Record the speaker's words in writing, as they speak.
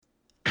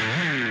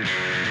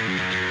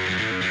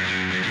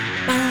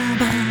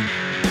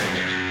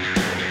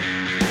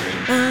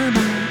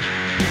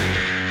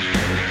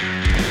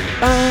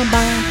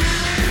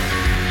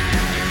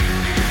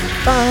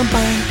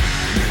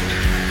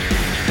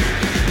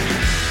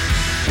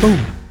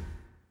Boom.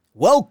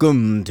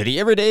 Welcome to the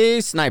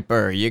Everyday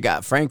Sniper. You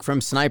got Frank from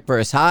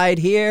Sniper's Hide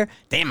here.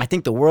 Damn, I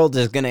think the world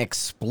is going to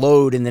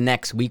explode in the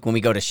next week when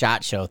we go to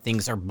SHOT Show.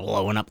 Things are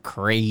blowing up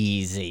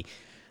crazy.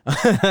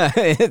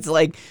 It's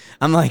like,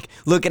 I'm like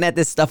looking at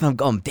this stuff and I'm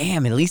going,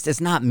 damn, at least it's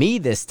not me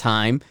this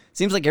time.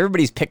 Seems like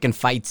everybody's picking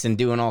fights and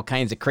doing all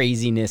kinds of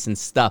craziness and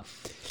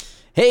stuff.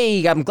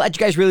 Hey, I'm glad you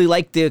guys really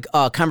liked the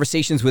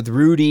conversations with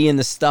Rudy and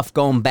the stuff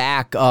going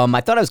back. I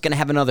thought I was going to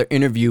have another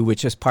interview,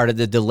 which is part of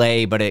the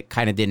delay, but it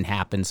kind of didn't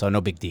happen, so no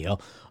big deal.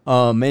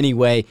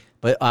 Anyway,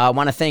 but I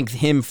want to thank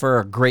him for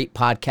a great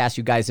podcast.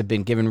 You guys have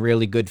been giving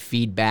really good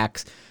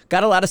feedbacks.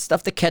 Got a lot of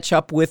stuff to catch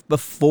up with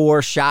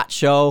before SHOT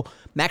Show.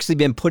 I'm actually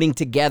been putting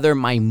together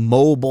my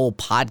mobile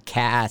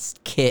podcast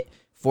kit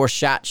for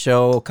SHOT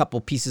Show. A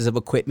couple pieces of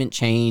equipment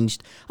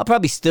changed. I'll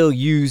probably still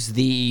use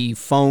the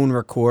phone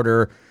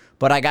recorder,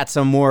 but I got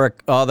some more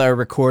other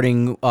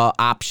recording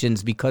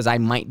options because I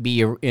might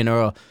be in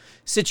a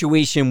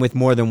situation with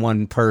more than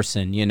one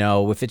person. You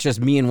know, if it's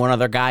just me and one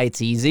other guy,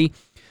 it's easy.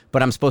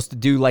 But I'm supposed to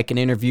do like an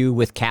interview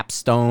with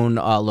Capstone,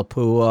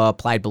 Lapua,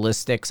 Applied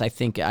Ballistics. I'm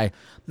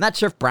not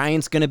sure if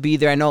Brian's going to be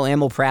there. I know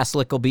Emil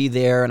Praslik will be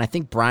there, and I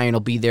think Brian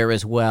will be there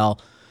as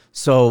well.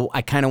 So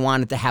I kind of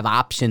wanted to have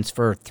options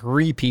for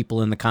 3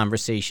 people in the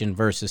conversation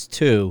versus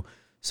 2.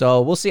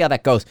 So we'll see how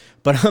that goes.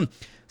 But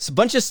so a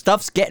bunch of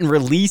stuff's getting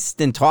released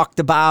and talked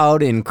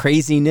about, and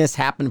craziness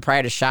happened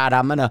prior to SHOT.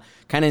 I'm going to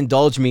kind of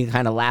indulge me,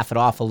 kind of laugh it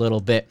off a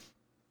little bit.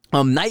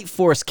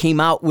 Nightforce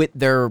came out with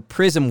their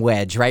Prism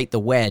Wedge, right? The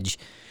Wedge.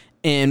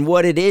 And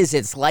what it is,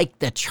 it's like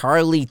the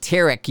Charlie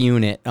Tarek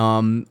unit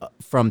from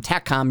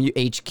TACCOM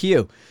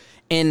HQ.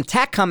 And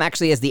TACCOM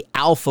actually has the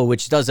Alpha,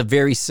 which does a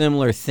very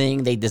similar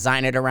thing. They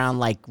design it around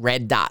like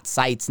red dot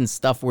sights and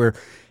stuff where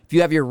if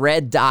you have your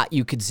red dot,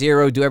 you could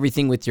do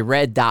everything with your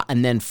red dot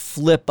and then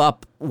flip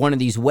up one of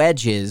these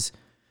wedges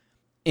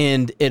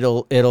and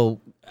it'll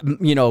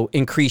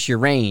increase your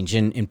range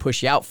and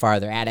push you out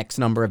farther, add X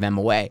number of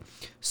MOA.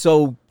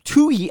 So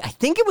I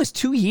think it was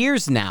 2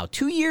 years now.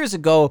 2 years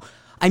ago,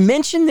 I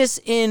mentioned this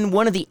in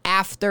one of the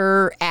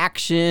after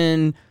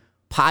action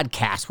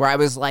podcasts where I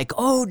was like,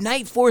 oh,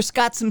 Nightforce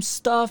got some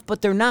stuff,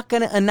 but they're not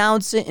going to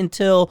announce it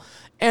until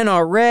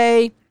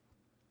NRA.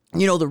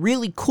 You know, the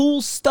really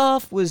cool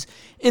stuff was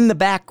in the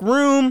back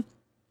room.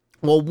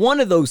 Well, one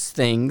of those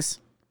things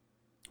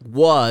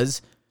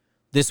was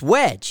this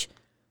wedge.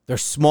 They're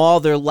small,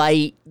 they're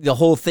light, the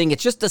whole thing.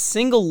 It's just a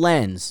single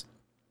lens,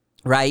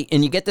 right?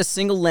 And you get the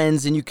single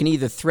lens and you can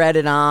either thread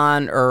it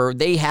on or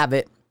they have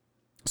it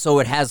so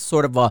it has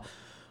sort of a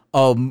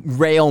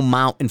rail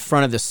mount in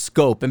front of the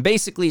scope. And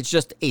basically it's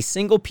just a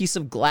single piece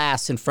of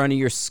glass in front of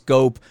your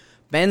scope,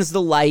 bends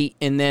the light,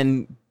 and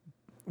then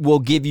will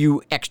give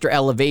you extra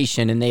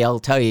elevation. And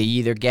they'll tell you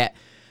either get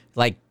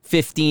like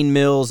 15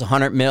 mils,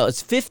 100 mils.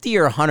 It's 50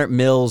 or 100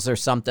 mils or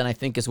something, I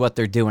think is what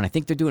they're doing. I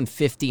think they're doing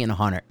 50 and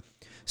 100.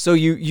 So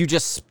you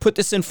just put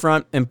this in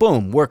front and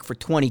boom, work for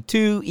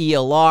 22,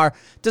 ELR.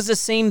 Does the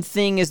same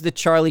thing as the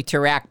Charlie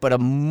Tarek, but a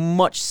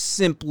much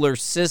simpler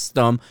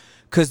system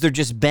because they're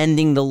just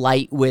bending the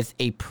light with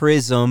a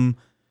prism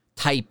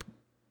type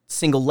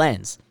single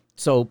lens.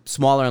 So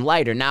smaller and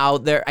lighter. Now,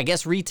 I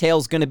guess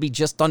retail's going to be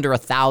just under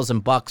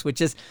 $1,000,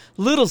 which is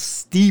a little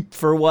steep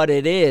for what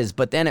it is,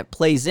 but then it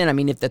plays in. I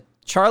mean, if the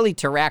Charlie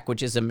Tarek,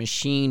 which is a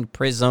machine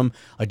prism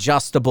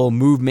adjustable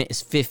movement,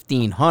 is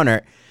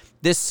 $1,500,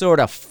 this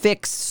sort of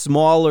fixed,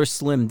 smaller,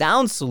 slim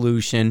down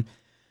solution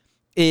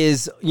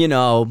is,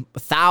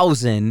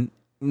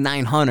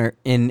 $1,900,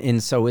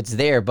 and so it's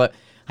there. But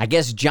I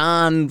guess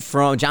John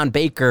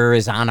Baker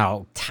is on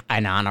a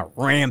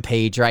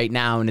rampage right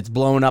now, and it's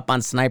blowing up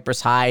on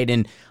Sniper's Hide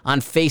and on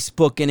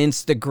Facebook and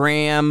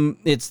Instagram.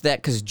 It's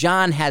that because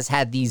John has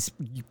had these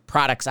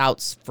products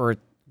out for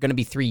going to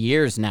be 3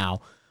 years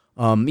now,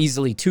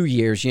 easily 2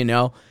 years,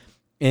 And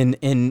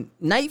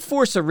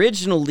Nightforce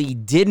originally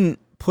didn't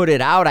put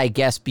it out, I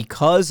guess,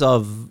 because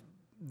of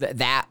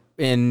that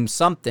and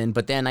something.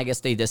 But then I guess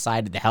they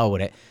decided to hell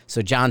with it.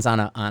 So John's on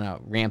a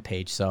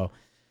rampage. So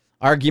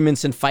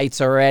arguments and fights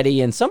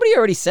already. And somebody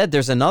already said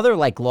there's another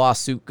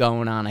lawsuit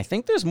going on. I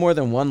think there's more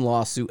than one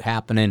lawsuit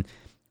happening.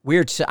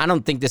 Weird. I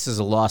don't think this is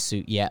a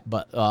lawsuit yet,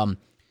 but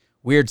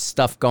weird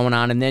stuff going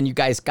on. And then you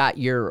guys got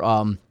your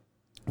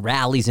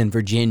rallies in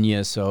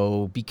Virginia.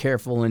 So be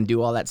careful and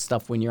do all that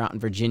stuff when you're out in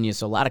Virginia.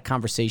 So a lot of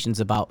conversations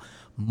about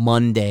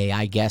Monday,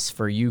 I guess,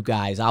 for you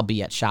guys. I'll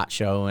be at SHOT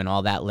Show and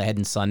all that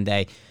heading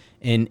Sunday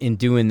and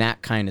doing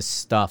that kind of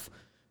stuff.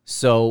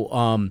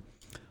 So,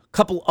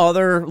 couple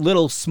other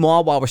little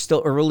small, while we're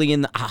still early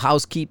in the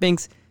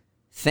housekeepings.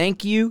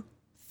 Thank you,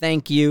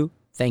 Rick,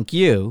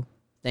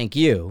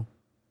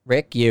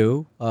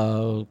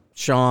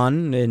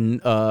 Sean,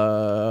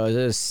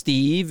 and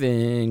Steve,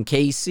 and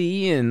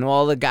Casey, and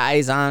all the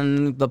guys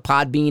on the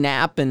Podbean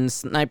app, and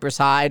Sniper's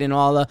Hide, and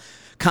all the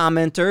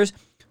commenters.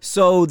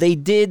 So they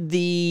did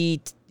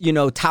the,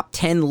 top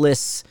 10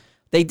 lists.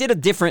 They did a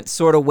different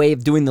sort of way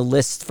of doing the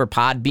lists for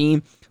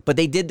Podbean, but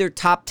they did their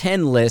top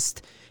 10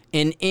 list.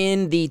 And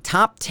in the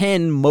top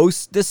 10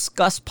 most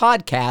discussed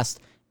podcast,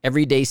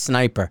 Everyday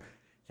Sniper.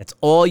 That's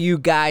all you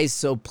guys.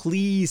 So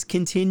please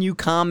continue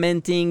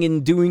commenting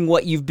and doing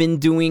what you've been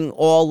doing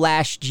all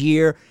last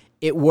year.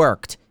 It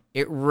worked.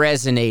 It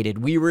resonated.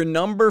 We were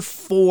number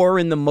 4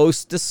 in the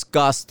most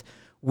discussed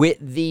with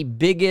the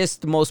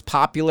biggest, most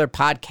popular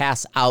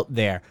podcasts out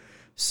there.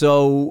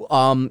 So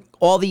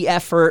all the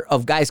effort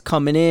of guys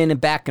coming in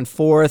and back and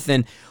forth.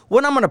 And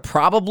what I'm going to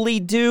probably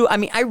do, I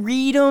mean, I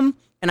read them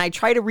and I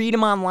try to read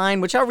them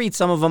online, which I'll read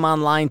some of them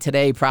online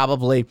today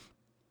probably.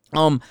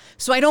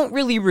 So I don't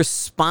really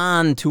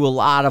respond to a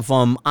lot of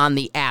them on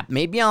the app.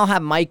 Maybe I'll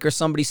have Mike or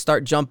somebody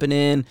start jumping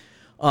in.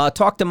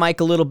 Talked to Mike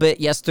a little bit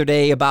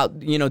yesterday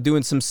about,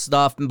 doing some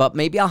stuff, but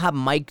maybe I'll have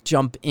Mike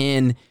jump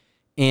in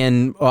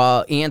and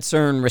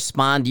answer and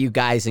respond to you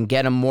guys and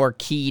get them more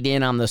keyed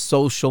in on the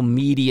social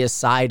media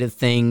side of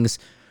things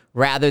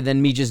rather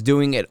than me just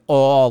doing it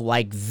all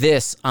like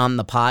this on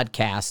the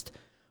podcast.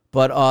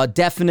 But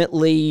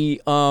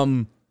definitely,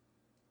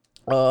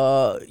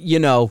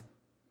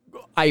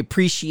 I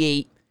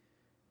appreciate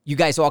you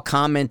guys all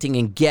commenting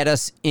and get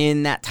us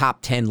in that top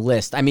 10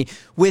 list. I mean,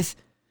 there's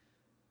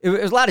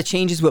a lot of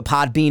changes with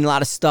Podbean, a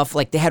lot of stuff.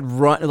 Like they had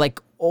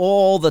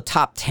all the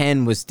top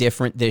 10 was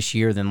different this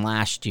year than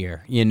last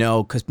year,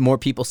 because more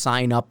people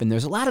sign up and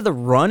there's a lot of the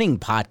running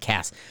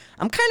podcasts.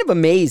 I'm kind of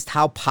amazed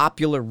how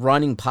popular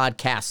running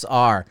podcasts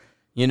are.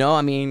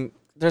 I mean,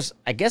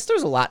 I guess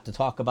there's a lot to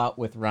talk about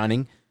with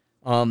running,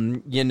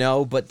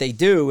 but they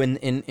do.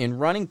 And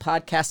running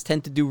podcasts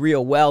tend to do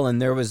real well.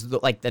 And there was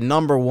the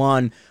number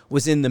 1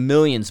 was in the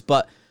millions,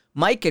 but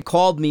Mike had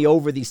called me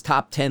over these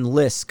top 10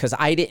 lists because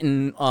I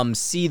didn't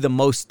see the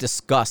most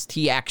discussed.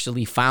 He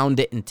actually found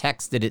it and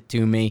texted it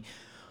to me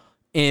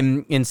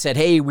and said,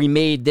 hey, we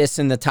made this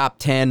in the top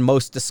 10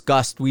 most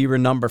discussed. We were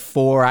number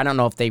 4. I don't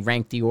know if they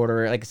ranked the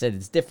order. Like I said,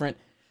 it's different,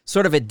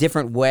 sort of a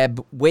different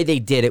way they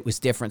did it was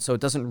different, so it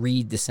doesn't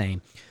read the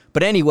same.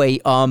 But anyway,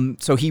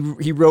 so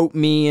he wrote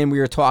me and we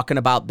were talking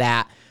about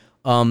that.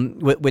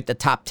 With the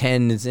top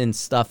 10s and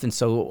stuff. And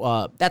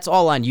so that's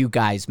all on you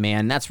guys,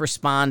 man. That's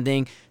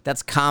responding.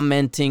 That's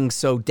commenting.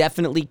 So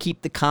definitely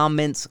keep the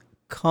comments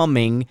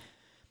coming.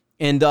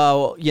 And,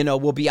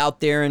 we'll be out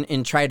there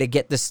and try to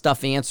get this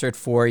stuff answered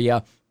for you.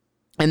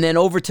 And then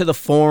over to the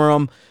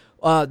forum.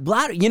 And I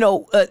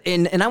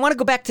want to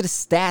go back to the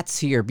stats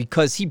here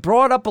because he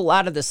brought up a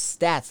lot of the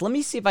stats. Let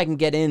me see if I can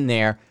get in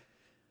there.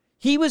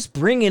 He was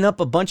bringing up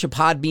a bunch of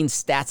Podbean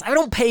stats.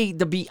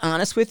 To be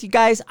honest with you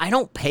guys, I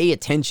don't pay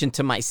attention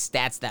to my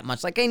stats that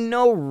much. Like, I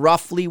know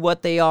roughly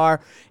what they are,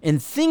 and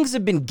things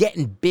have been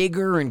getting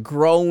bigger and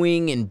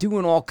growing and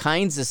doing all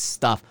kinds of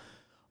stuff.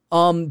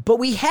 But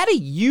we had a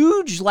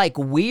huge,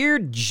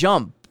 weird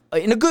jump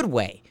in a good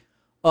way.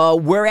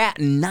 We're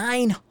at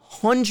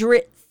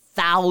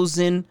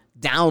 900,000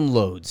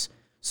 downloads.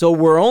 So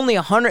we're only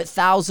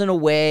 100,000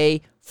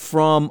 away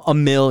from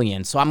 1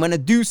 million. So I'm going to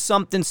do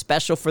something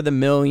special for the 1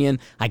 million.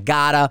 I've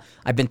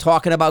been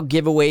talking about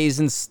giveaways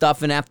and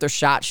stuff, and after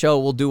SHOT Show,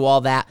 we'll do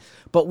all that.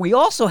 But we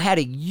also had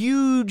a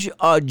huge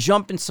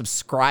jump in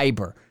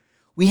subscriber.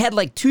 We had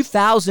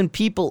 2,000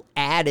 people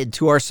added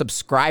to our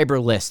subscriber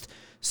list.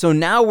 So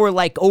now we're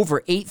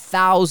over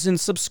 8,000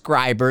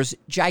 subscribers.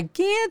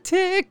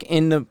 Gigantic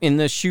in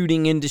the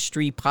shooting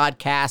industry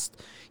podcast.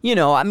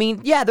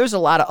 There's a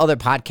lot of other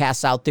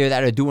podcasts out there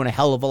that are doing a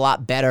hell of a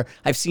lot better.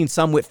 I've seen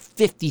some with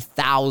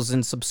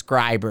 50,000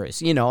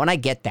 subscribers, and I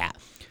get that.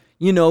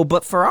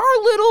 But for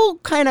our little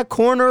kind of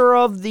corner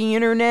of the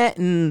internet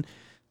and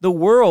the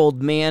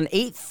world, man,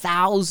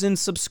 8,000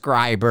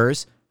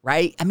 subscribers,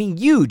 right? I mean,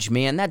 huge,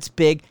 man. That's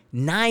big.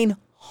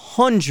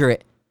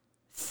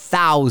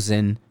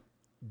 900,000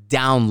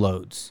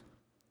 downloads.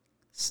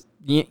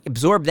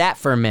 Absorb that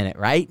for a minute,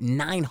 right?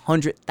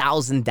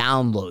 900,000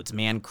 downloads,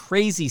 man.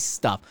 Crazy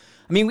stuff.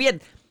 I mean, we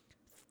had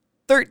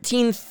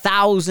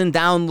 13,000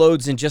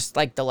 downloads in just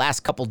the last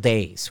couple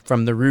days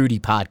from the Rudy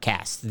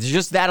podcast.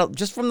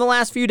 Just from the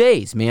last few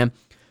days, man.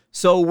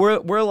 So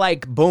we're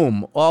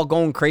boom, all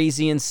going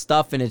crazy and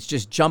stuff, and it's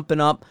just jumping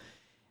up.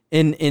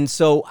 And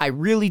so I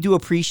really do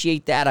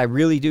appreciate that. I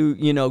really do,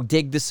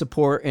 dig the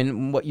support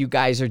and what you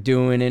guys are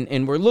doing.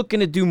 And we're looking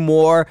to do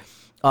more.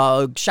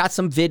 Shot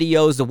some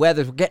videos. The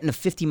weather, we're getting to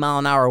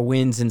 50-mile-an-hour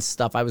winds and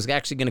stuff. I was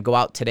actually going to go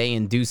out today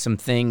and do some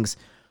things,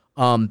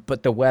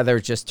 but the weather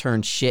just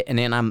turned shit. And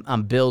then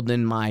I'm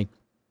building my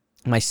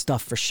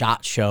stuff for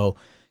SHOT Show,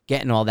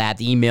 getting all that.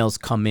 The emails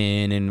come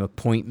in and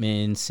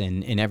appointments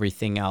and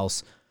everything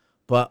else.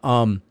 But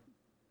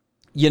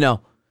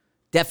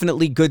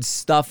definitely good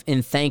stuff.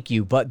 And thank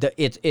you. But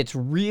it's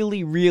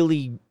really,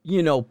 really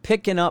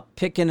picking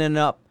it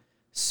up.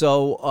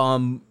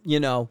 So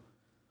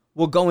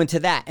we'll go into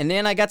that. And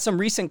then I got some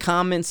recent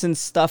comments and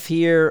stuff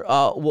here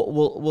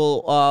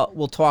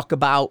we'll talk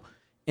about,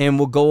 and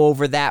we'll go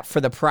over that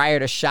for the prior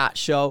to SHOT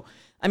Show.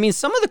 I mean,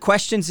 some of the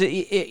questions,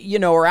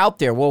 are out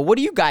there. Well, what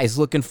are you guys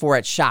looking for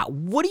at SHOT?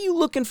 What are you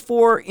looking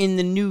for in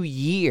the new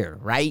year,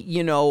 right?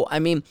 I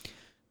mean,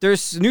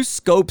 there's new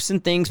scopes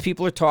and things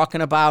people are talking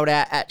about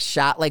at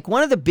SHOT.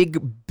 One of the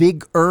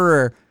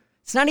bigger,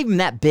 it's not even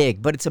that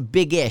big, but it's a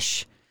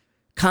big-ish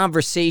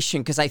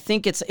conversation because I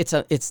think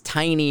it's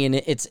tiny and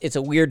it's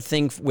a weird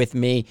thing with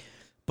me.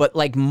 But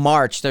like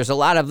March, there's a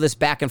lot of this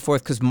back and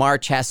forth because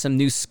March has some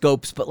new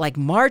scopes. But like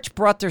March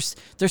brought their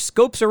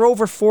scopes are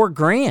over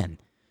 $4,000.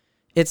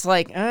 It's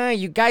like,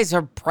 you guys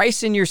are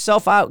pricing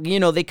yourself out. You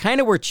know, they kind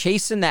of were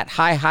chasing that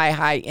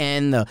high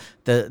end,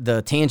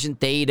 the tangent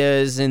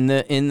thetas and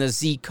the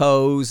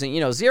Zecos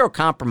and, zero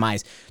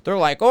compromise. They're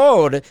like,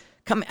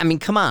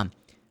 come on.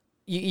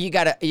 You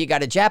got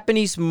a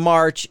Japanese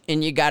March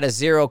and you got a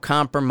zero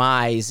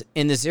compromise,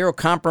 and the zero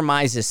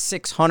compromise is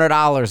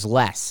 $600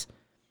 less.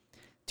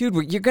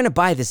 Dude, you're going to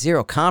buy the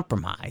zero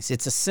compromise.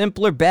 It's a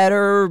simpler,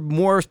 better,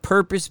 more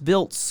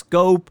purpose-built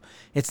scope.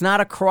 It's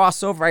not a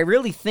crossover. I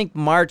really think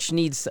March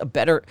needs a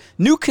better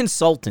new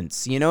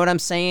consultants. You know what I'm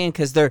saying?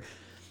 Because they're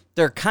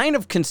kind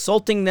of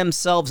consulting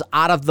themselves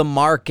out of the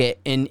market.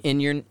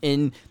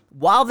 And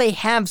while they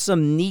have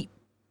some neat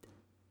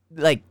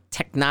like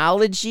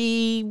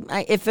technology,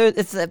 if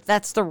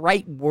that's the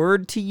right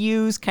word to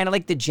use, kind of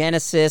like the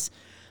Genesis.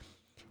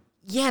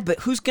 Yeah, but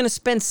who's going to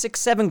spend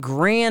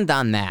 $6,000-7,000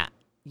 on that?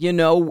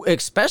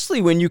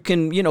 Especially when you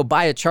can,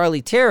 buy a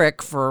Charlie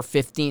Tarek for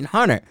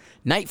 $1,500.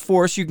 Night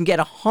Force, you can get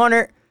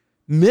 100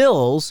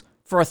 mils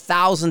for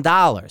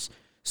 $1,000.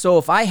 So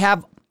if I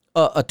have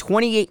a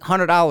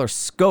 $2,800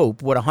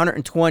 scope with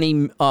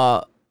 120,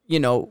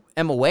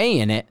 MOA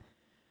in it,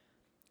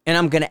 and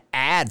I'm going to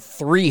add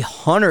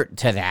 300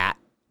 to that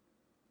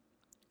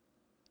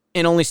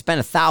and only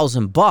spend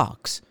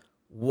 $1,000,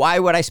 why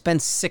would I spend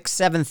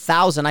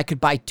 $6,000-7,000? I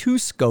could buy 2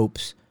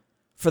 scopes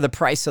for the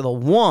price of the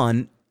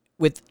one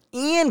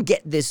and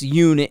get this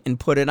unit and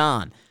put it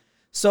on.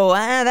 So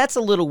that's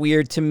a little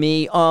weird to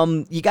me.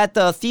 You got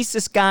the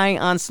Thesis guy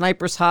on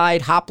Sniper's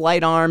Hide,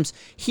 Hoplite Arms.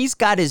 He's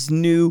got his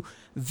new,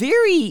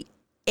 very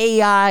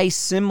AI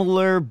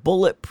similar,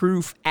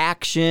 bulletproof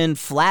action,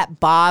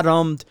 flat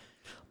bottomed,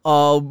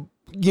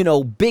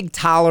 big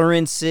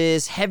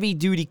tolerances, heavy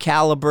duty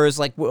calibers.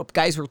 Like what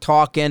guys were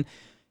talking,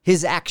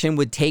 his action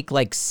would take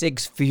like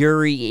 6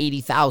 Fury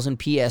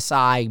 80,000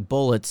 PSI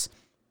bullets.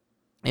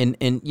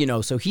 And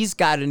so he's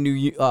got a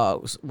new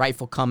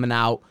rifle coming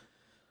out.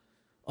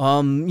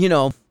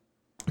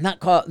 Not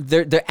called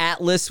their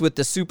Atlas with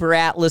the Super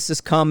Atlas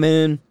is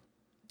coming.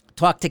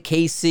 Talk to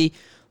Casey.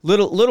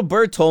 Little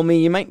Bird told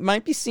me you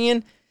might be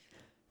seeing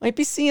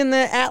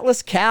the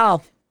Atlas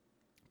Cal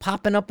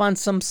popping up on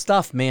some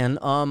stuff, man.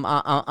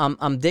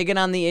 I'm digging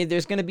on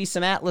there's going to be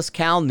some Atlas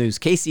Cal news.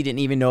 Casey didn't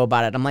even know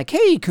about it. I'm like,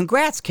 hey,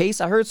 congrats,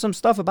 Case. I heard some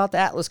stuff about the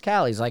Atlas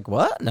Cal. He's like,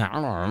 what? No,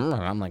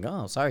 I'm like,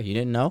 oh, sorry, you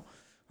didn't know.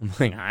 I'm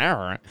like, all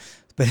right.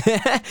 But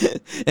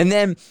and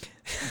then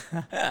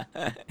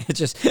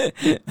this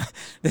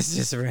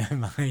just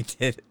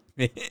reminded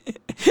me.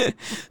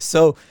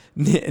 So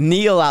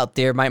Neil out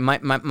there,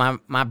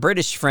 my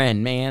British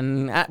friend,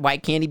 man, why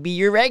can't he be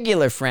your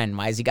regular friend?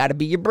 Why has he got to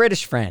be your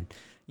British friend?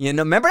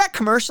 Remember that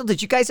commercial?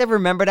 Did you guys ever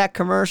remember that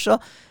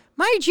commercial?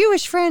 My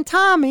Jewish friend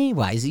Tommy,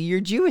 why is he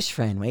your Jewish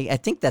friend? Wait, I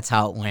think that's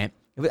how it went.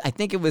 I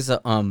think it was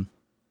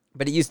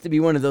but it used to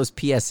be one of those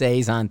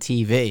PSAs on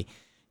TV.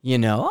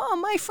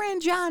 My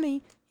friend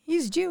Johnny,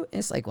 he's Jew.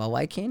 It's like, well,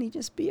 why can't he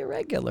just be a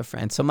regular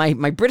friend? So my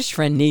British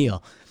friend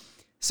Neil,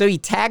 so he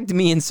tagged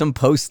me in some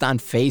post on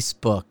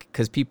Facebook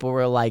because people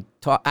were like,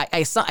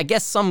 I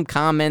guess some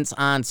comments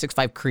on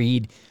 6.5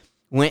 Creed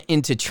went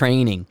into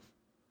training.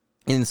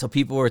 And so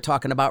people were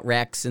talking about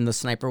Rex and the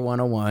Sniper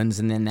 101s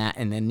and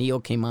then Neil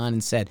came on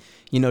and said,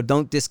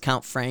 don't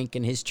discount Frank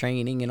and his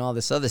training and all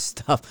this other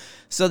stuff.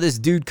 So this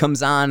dude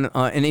comes on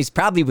and he's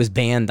probably was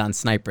banned on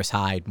Sniper's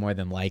Hide more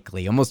than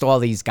likely. Almost all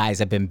these guys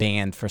have been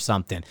banned for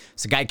something.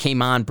 So guy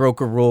came on, broke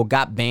a rule,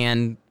 got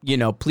banned,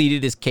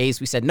 pleaded his case.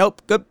 We said,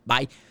 nope,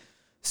 goodbye.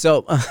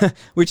 So,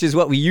 which is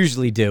what we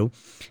usually do.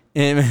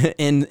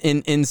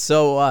 And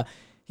so,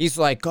 he's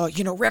like,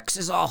 Rex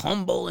is all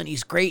humble and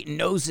he's great and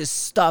knows his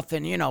stuff.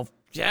 And,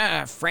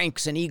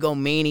 Frank's an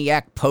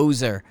egomaniac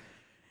poser.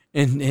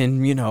 And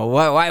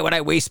why would I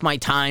waste my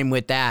time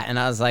with that? And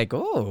I was like,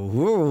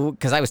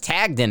 because I was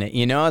tagged in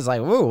it, I was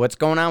like, what's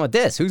going on with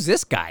this? Who's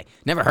this guy?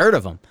 Never heard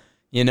of him,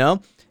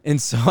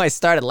 And so I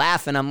started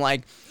laughing. I'm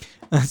like,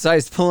 so I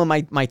was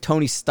pulling my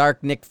Tony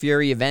Stark, Nick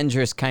Fury,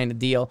 Avengers kind of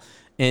deal.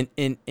 And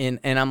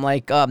I'm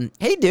like,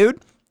 hey,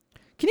 dude.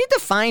 Can you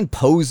define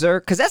poser?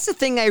 Because that's the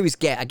thing I always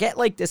get. I get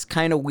like this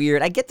kind of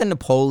weird. I get the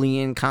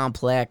Napoleon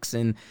complex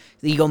and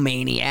the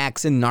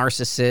egomaniacs and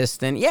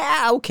narcissists. And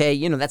yeah,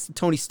 okay, that's the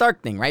Tony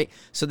Stark thing, right?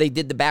 So they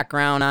did the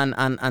background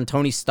on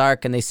Tony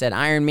Stark and they said,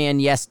 Iron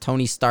Man, yes,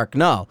 Tony Stark,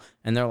 no.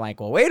 And they're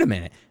like, well, wait a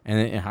minute.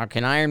 And how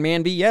can Iron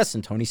Man be yes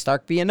and Tony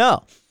Stark be a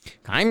no?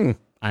 I'm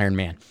Iron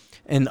Man.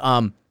 And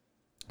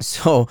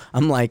so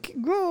I'm like,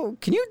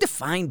 can you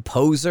define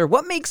poser?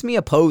 What makes me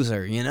a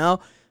poser,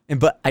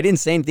 But I didn't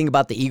say anything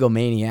about the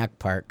egomaniac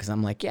part because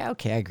I'm like, yeah,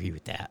 okay, I agree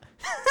with that.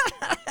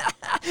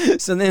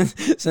 So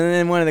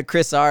then one of the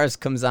Chris R's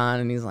comes on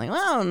and he's like,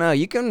 well, I don't know.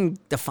 You can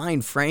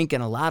define Frank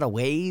in a lot of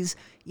ways.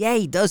 Yeah,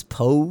 he does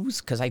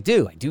pose because I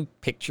do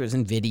pictures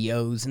and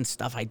videos and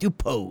stuff. I do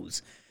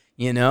pose,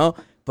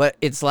 But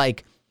it's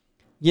like,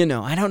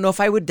 I don't know if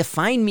I would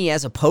define me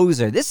as a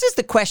poser. This is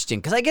the question,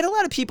 because I get a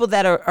lot of people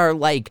that are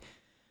like,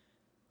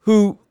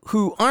 who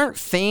aren't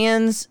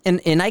fans,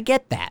 and I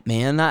get that,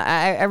 man.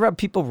 I rub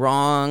people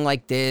wrong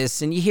like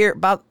this, and you hear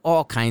about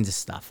all kinds of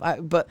stuff.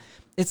 But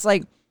it's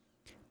like,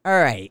 all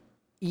right,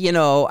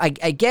 I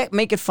get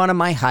making fun of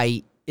my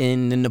height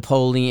in the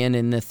Napoleon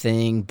and the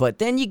thing, but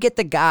then you get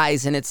the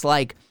guys, and it's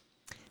like,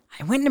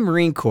 I went in the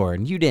Marine Corps,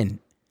 and you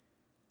didn't.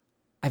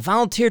 I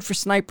volunteered for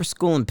sniper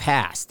school and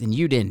passed, and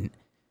you didn't.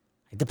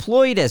 I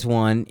deployed as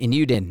one, and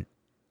you didn't.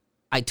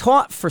 I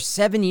taught for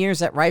 7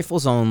 years at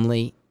Rifles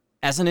Only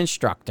as an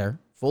instructor,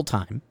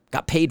 full-time,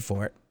 got paid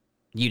for it.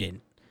 You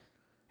didn't.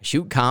 I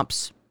shoot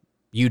comps.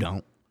 You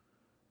don't.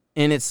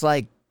 And it's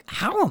like,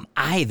 how am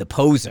I the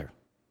poser?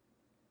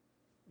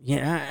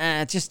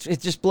 It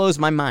just blows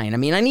my mind. I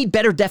mean, I need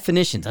better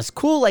definitions. That's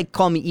cool, like,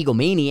 call me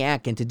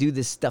egomaniac and to do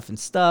this stuff and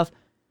stuff.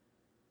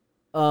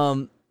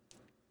 What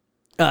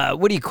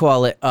do you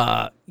call it?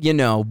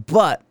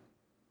 But,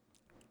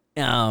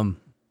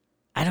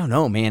 I don't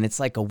know, man. It's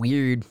like a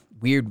weird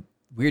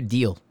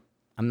deal.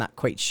 I'm not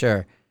quite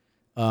sure.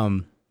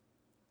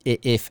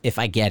 If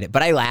I get it,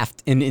 but I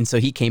laughed, and so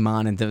he came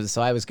on, and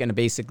so I was going to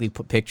basically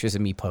put pictures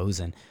of me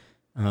posing.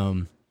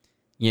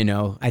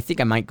 I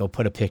think I might go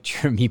put a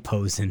picture of me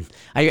posing.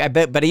 I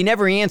bet, but he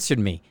never answered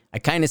me. I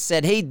kind of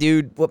said, "Hey,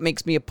 dude, what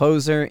makes me a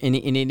poser?" And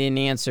he didn't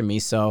answer me,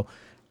 so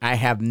I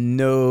have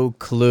no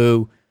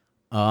clue.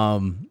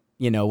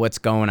 What's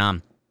going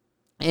on.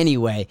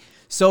 Anyway,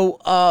 so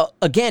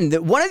again,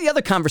 one of the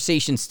other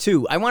conversations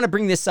too. I want to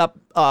bring this up.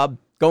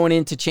 Going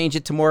in to change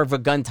it to more of a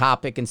gun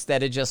topic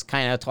instead of just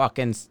kind of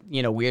talking,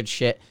 weird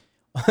shit,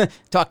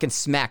 talking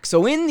smack.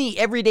 So in the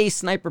Everyday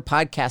Sniper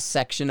podcast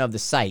section of the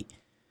site,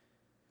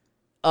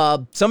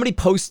 somebody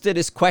posted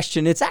this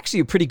question. It's actually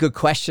a pretty good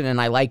question, and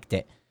I liked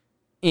it.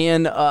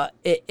 And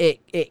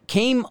it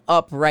came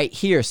up right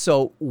here.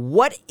 So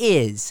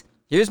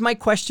here's my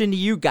question to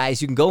you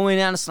guys. You can go in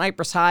on a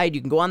Sniper's Hide.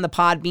 You can go on the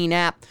Podbean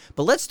app.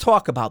 But let's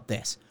talk about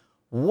this.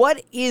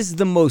 What is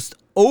the most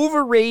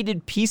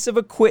overrated piece of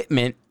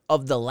equipment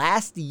of the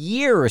last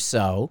year or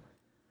so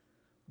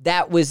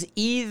that was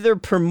either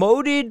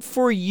promoted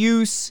for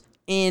use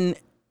in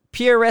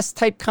PRS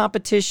type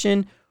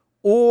competition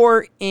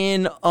or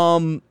in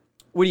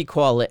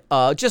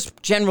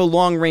just general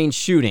long range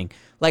shooting?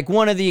 Like,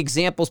 one of the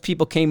examples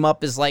people came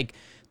up is like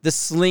the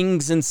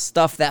slings and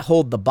stuff that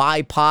hold the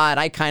bipod.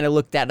 I kind of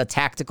looked at a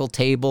tactical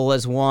table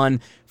as one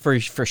for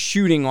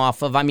shooting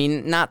off of. I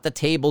mean, not the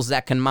tables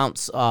that can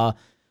mount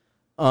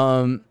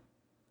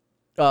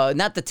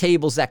not the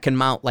tables that can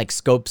mount like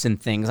scopes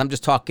and things. I'm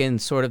just talking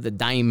sort of the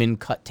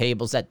diamond cut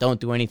tables that don't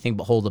do anything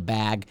but hold a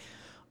bag.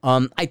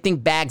 I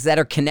think bags that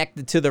are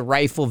connected to the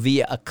rifle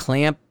via a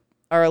clamp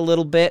are a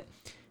little bit.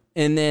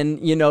 And then,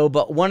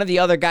 but one of the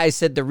other guys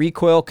said the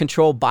recoil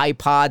control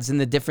bipods and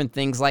the different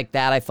things like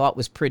that I thought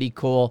was pretty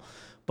cool.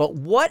 But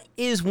what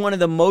is one of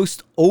the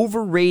most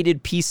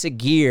overrated piece of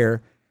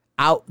gear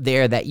out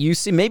there that you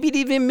see, maybe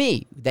even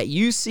me, that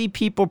you see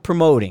people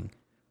promoting?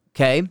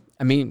 Okay?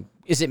 I mean,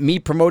 is it me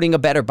promoting a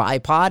better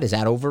bipod? Is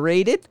that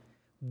overrated?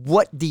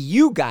 What do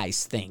you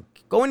guys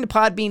think? Go into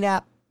Podbean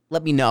app.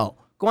 Let me know.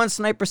 Go on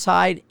Sniper's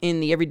Hide in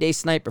the Everyday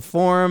Sniper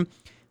forum.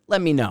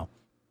 Let me know.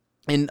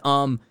 And,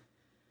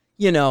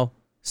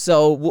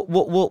 so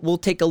we'll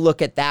take a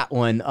look at that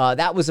one.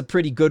 That was a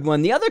pretty good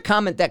one. The other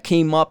comment that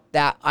came up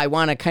that I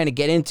want to kind of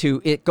get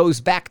into, it goes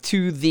back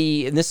to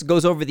and this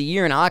goes over the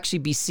year, and I'll actually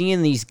be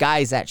seeing these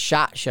guys at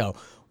SHOT Show.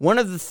 One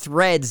of the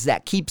threads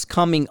that keeps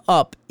coming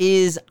up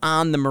is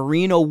on the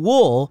merino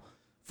wool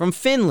from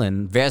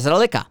Finland,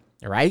 Versalika,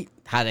 right?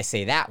 How'd I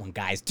say that one,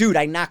 guys? Dude,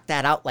 I knocked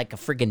that out like a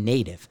friggin'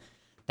 native.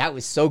 That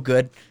was so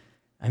good.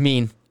 I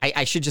mean,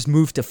 I should just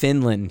move to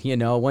Finland,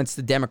 Once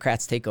the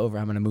Democrats take over,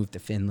 I'm going to move to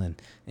Finland.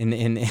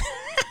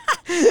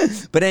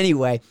 But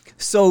anyway,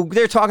 so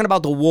they're talking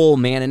about the wool,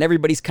 man, and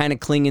everybody's kind of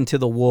clinging to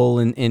the wool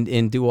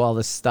and do all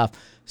this stuff.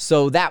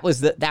 So that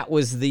was the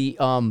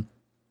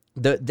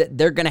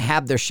they're going to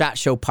have their SHOT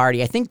Show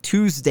party. I think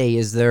Tuesday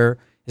is their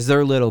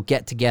little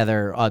get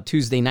together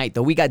Tuesday night.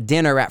 Though we got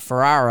dinner at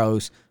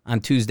Ferraro's on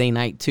Tuesday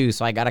night too,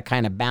 so I got to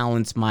kind of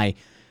balance my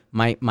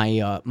where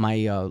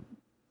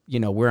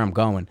I'm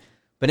going.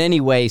 But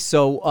anyway,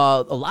 so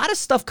a lot of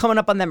stuff coming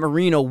up on that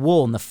merino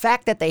wool, and the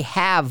fact that they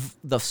have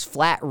the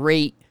flat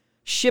rate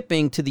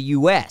shipping to the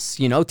U.S.,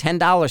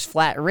 $10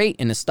 flat rate,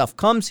 and the stuff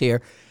comes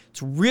here.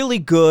 It's really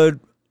good,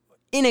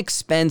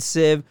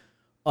 inexpensive.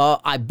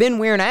 I've been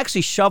wearing, I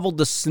actually shoveled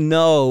the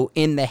snow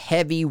in the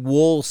heavy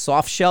wool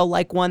soft shell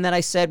like one that I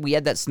said. We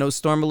had that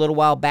snowstorm a little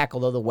while back,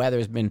 although the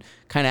weather's been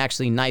kind of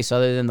actually nice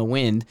other than the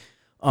wind.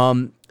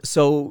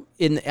 So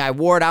I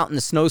wore it out in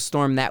the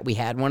snowstorm that we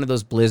had, one of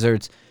those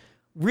blizzards.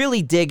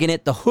 Really digging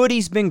it. The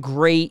hoodie's been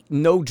great.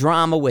 No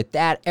drama with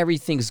that.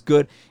 Everything's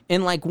good.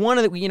 And like one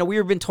of the,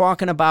 we've been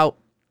talking about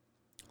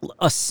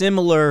a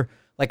similar,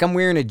 like I'm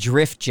wearing a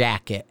drift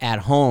jacket at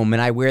home,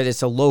 and I wear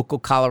this, a local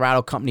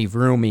Colorado company,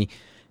 Vroomy.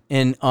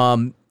 And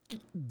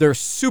they're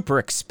super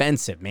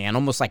expensive, man.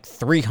 Almost like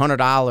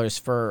 $300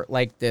 for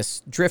like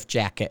this drift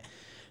jacket.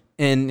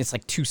 and it's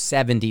like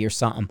 $270 or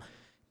something.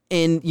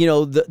 And, you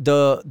know,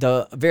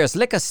 the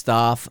Verslica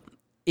stuff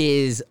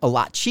is a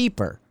lot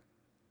cheaper.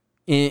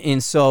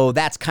 And so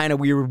that's kind of,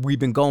 we've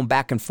been going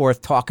back and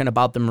forth talking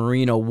about the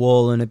merino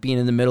wool and it being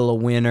in the middle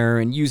of winter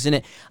and using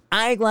it.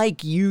 I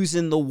like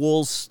using the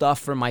wool stuff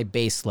for my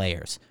base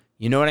layers.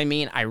 You know what I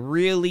mean? I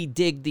really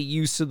dig the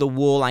use of the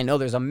wool. I know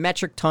there's a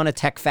metric ton of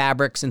tech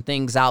fabrics and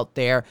things out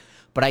there,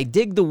 but I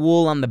dig the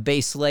wool on the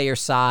base layer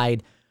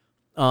side.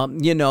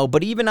 You know,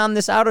 but even on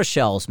this outer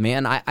shells,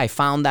 man, I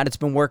found that it's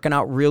been working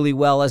out really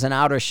well as an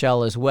outer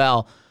shell as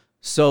well.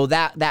 So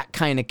that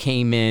kind of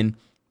came in.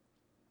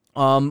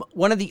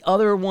 One of the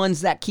other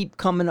ones that keep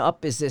coming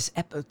up is this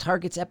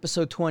Targets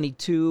episode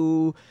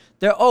 22.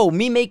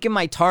 Me making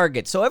my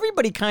target. So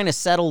everybody kind of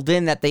settled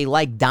in that they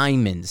like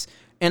diamonds.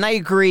 And I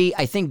agree.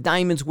 I think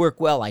diamonds work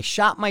well. I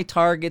shot my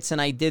targets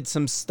and I did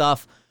some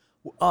stuff.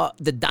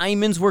 The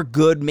diamonds were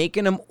good,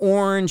 making them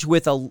orange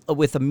with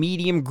a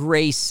medium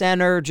gray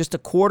center, just a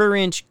 1/4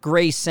 inch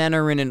gray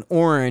center and an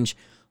orange.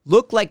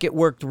 Looked like it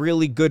worked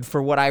really good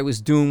for what I was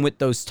doing with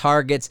those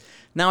targets.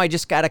 Now I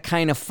just got to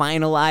kind of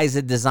finalize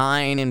the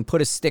design and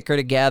put a sticker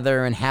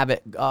together and have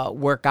it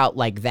work out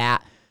like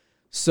that.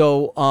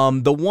 So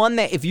the one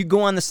that, if you go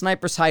on the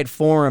Sniper's Hide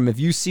forum, if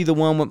you see the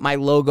one with my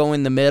logo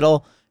in the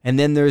middle, and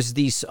then there's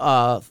these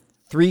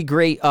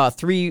three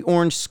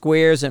orange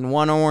squares and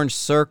one orange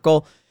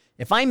circle.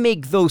 If I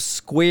make those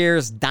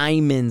squares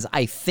diamonds,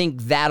 I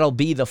think that'll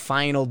be the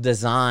final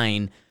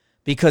design,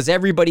 because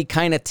everybody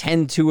kind of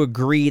tend to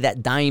agree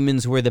that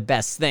diamonds were the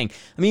best thing.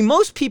 I mean,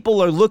 most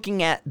people are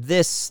looking at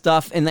this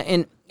stuff,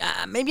 and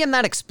maybe I'm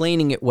not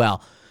explaining it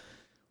well.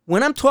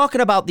 When I'm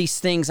talking about these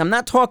things, I'm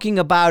not talking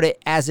about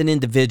it as an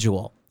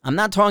individual. I'm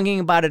not talking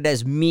about it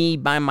as me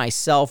by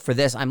myself for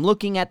this. I'm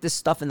looking at this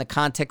stuff in the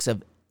context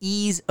of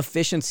ease,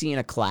 efficiency in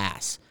a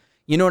class.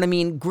 You know what I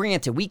mean?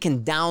 Granted, we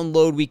can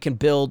download, we can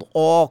build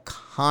all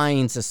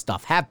kinds of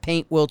stuff. Have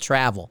paint, will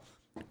travel,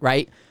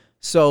 right?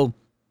 So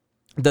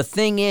the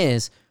thing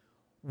is,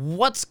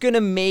 what's going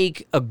to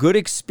make a good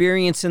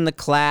experience in the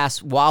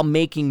class while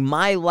making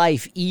my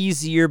life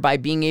easier by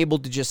being able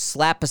to just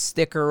slap a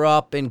sticker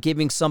up and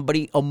giving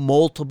somebody a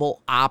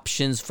multiple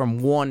options from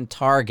one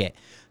target?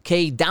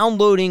 Okay,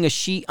 downloading a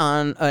sheet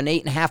on an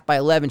 8.5 by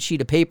 11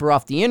 sheet of paper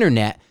off the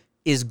internet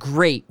is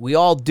great. We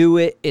all do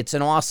it. It's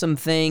an awesome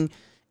thing,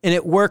 and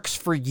it works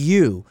for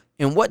you.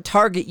 And what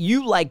target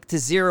you like to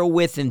zero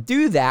with and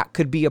do that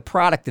could be a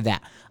product of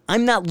that.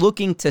 I'm not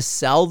looking to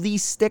sell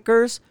these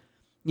stickers.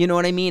 You know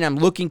what I mean? I'm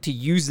looking to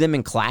use them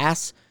in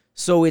class.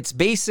 So it's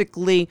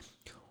basically,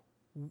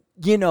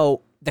 you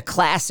know, the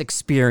class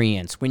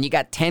experience. When you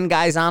got 10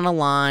 guys on a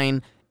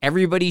line,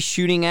 everybody's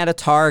shooting at a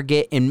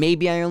target, and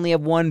maybe I only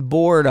have one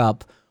board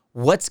up.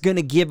 What's going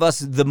to give us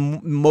the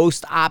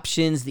most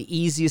options, the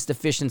easiest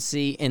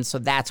efficiency? And so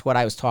that's what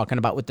I was talking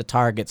about with the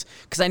targets.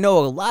 Because I know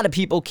a lot of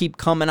people keep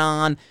coming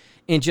on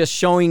and just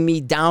showing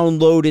me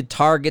downloaded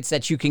targets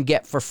that you can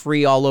get for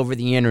free all over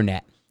the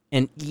internet.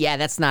 And yeah,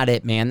 that's not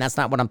it, man. That's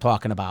not what I'm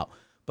talking about.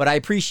 But I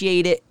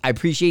appreciate it. I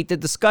appreciate the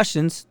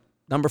discussions.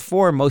 Number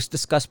 4, most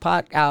discussed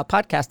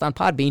podcast on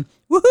Podbean.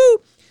 Woohoo!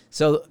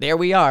 So there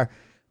we are.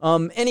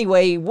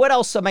 Anyway, what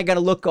else am I going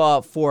to look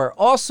for?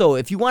 Also,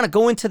 if you want to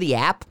go into the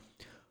app,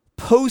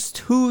 post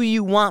who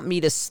you want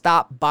me to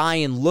stop by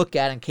and look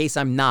at in case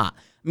I'm not.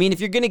 I mean, if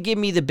you're going to give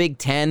me the Big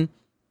Ten,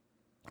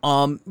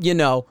 you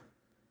know,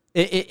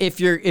 if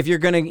you're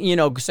going to, you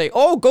know, say,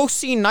 oh, go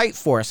see Night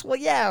Force. Well,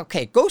 yeah,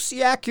 okay. Go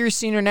see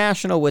Accuracy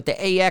International with the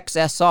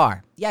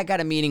AXSR. Yeah, I got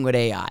a meeting with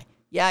AI.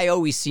 Yeah, I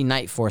always see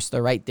Night Force.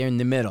 They're right there in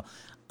the middle.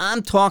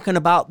 I'm talking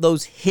about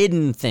those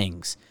hidden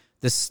things,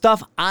 the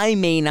stuff I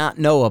may not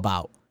know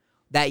about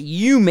that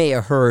you may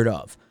have heard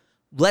of.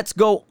 Let's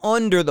go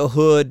under the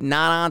hood,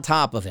 not on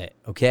top of it.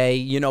 Okay,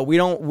 you know, we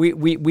don't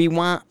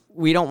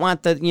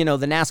want the, you know,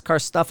 the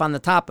NASCAR stuff on the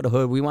top of the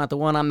hood. We want the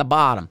one on the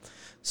bottom.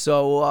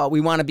 So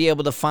we want to be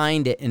able to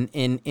find it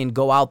and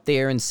go out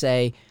there and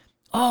say,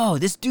 oh,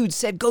 this dude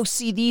said go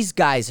see these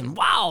guys, and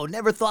wow,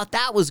 never thought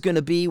that was going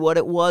to be what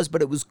it was,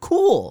 but it was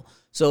cool.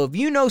 So if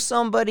you know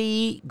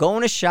somebody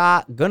going to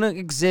shot, going to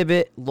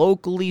exhibit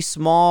locally,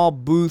 small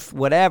booth,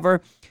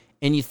 whatever,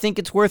 and you think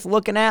it's worth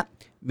looking at,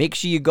 make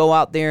sure you go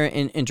out there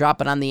and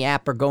drop it on the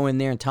app or go in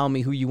there and tell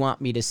me who you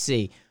want me to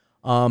see.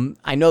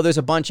 I know there's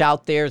a bunch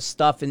out there,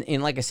 stuff,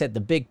 and like I said,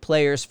 the big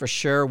players for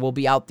sure will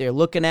be out there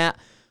looking at,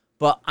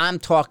 but I'm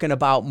talking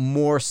about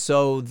more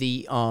so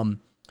the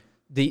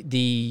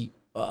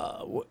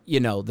you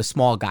know, the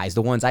small guys,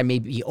 the ones I may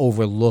be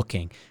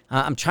overlooking.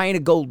 I'm trying to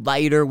go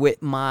lighter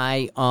with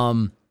my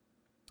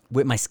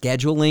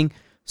scheduling,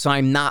 so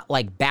I'm not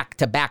like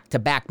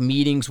back-to-back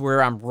meetings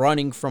where I'm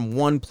running from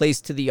one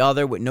place to the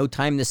other with no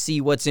time to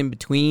see what's in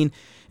between.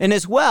 And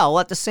as well,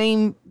 at the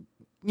same,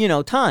 you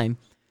know, time,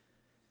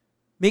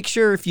 make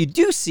sure if you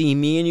do see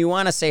me and you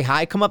want to say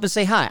hi, come up and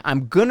say hi.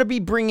 I'm going to be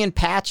bringing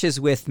patches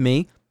with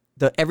me.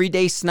 The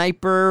Everyday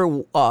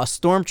Sniper,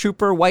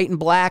 Stormtrooper, white and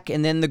black,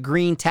 and then the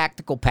green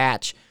tactical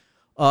patch.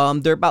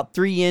 They're about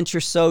 3 inch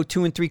or so,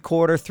 2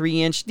 3/4,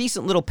 3 inch,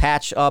 decent little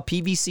patch,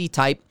 PVC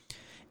type.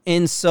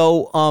 And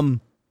so,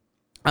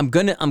 I'm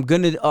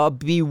gonna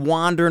be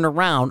wandering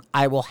around.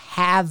 I will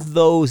have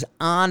those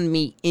on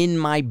me in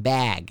my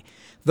bag.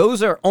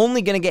 Those are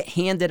only gonna get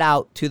handed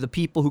out to the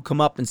people who come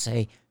up and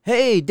say,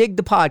 "Hey, dig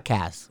the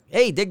podcast.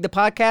 Hey, dig the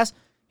podcast.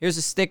 Here's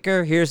a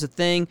sticker. Here's a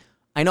thing."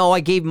 I know I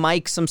gave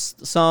Mike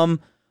some.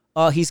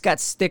 He's got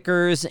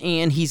stickers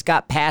and he's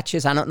got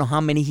patches. I don't know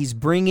how many he's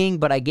bringing,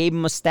 but I gave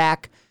him a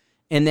stack.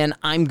 And then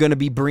I'm going to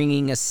be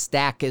bringing a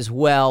stack as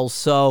well.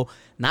 So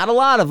not a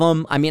lot of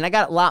them. I mean, I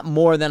got a lot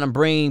more than I'm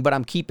bringing, but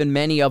I'm keeping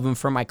many of them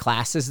for my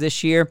classes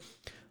this year.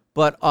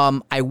 But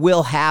I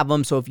will have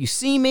them. So if you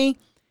see me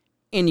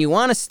and you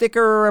want a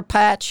sticker or a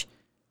patch,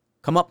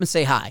 come up and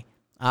say hi.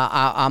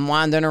 I'm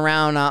wandering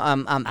around.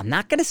 I'm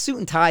not going to suit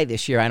and tie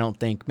this year, I don't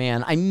think,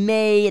 man. I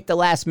may at the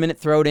last minute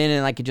throw it in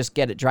and I could just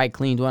get it dry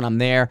cleaned when I'm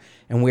there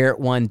and wear it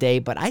one day.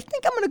 But I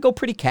think I'm going to go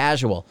pretty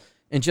casual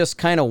and just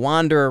kind of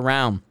wander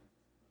around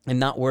and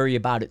not worry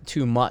about it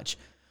too much.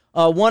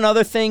 One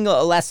other thing,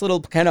 last little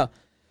kind of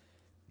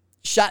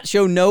SHOT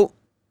Show note.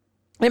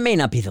 It may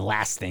not be the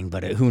last thing,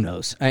 but who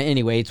knows?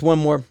 Anyway, it's one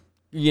more,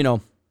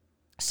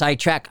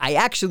 sidetrack. I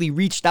actually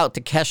reached out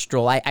to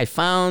Kestrel. I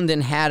found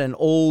and had an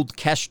old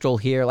Kestrel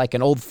here, like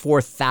an old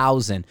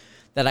 4000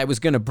 that I was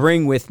going to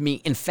bring with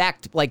me. In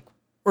fact, like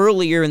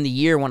earlier in the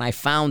year when I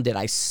found it,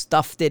 I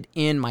stuffed it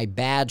in my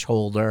badge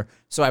holder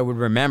so I would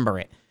remember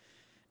it.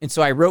 And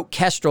so I wrote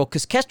Kestrel,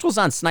 because Kestrel's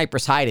on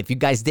Sniper's Hide, if you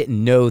guys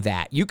didn't know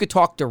that. You could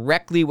talk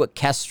directly with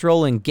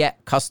Kestrel and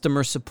get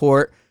customer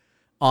support.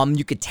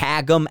 You could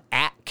tag them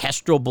at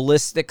Kestrel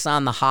Ballistics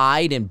on the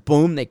Hide, and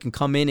boom, they can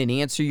come in and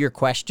answer your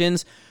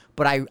questions.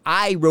 But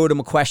I wrote them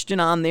a question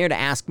on there to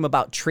ask them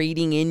about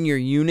trading in your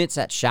units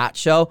at SHOT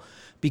Show.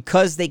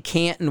 Because they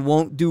can't and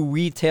won't do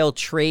retail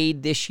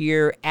trade this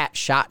year at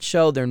SHOT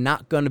Show, they're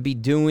not going to be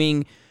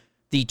doing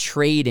the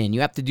trade-in.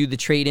 You have to do the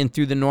trade-in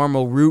through the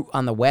normal route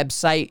on the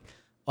website,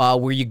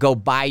 where you go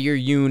buy your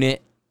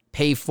unit,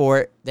 pay for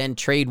it, then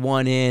trade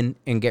one in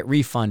and get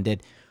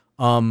refunded.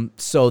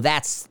 So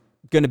that's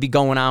going to be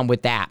going on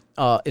with that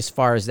as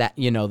far as that,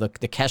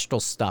 the Kestrel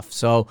stuff.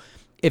 So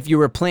if you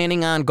were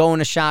planning on going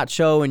to SHOT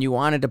Show and you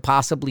wanted to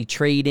possibly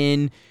trade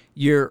in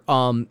your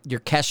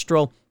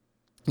Kestrel,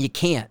 you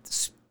can't.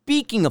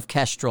 Speaking of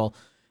Kestrel,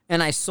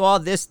 and I saw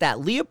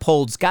that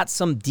Leopold's got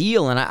some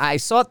deal, and I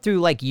saw it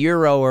through like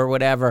Euro or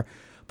whatever.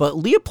 But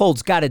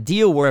Leopold's got a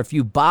deal where if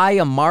you buy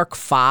a Mark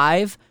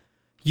V,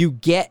 you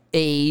get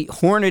a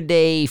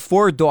Hornady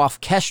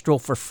Fordorf Kestrel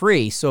for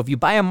free. So if you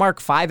buy a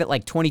Mark V at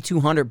like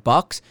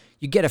 $2,200,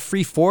 you get a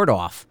free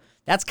Fordorf.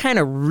 That's kind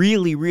of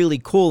really, really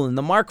cool. And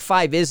the Mark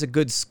V is a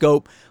good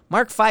scope.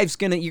 Mark V's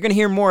you're gonna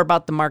hear more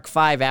about the Mark V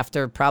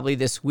after probably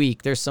this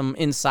week. There's some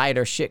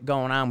insider shit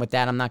going on with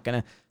that. I'm not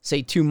gonna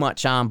say too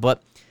much on,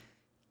 but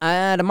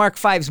the Mark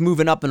V's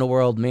moving up in the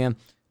world, man.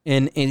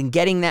 And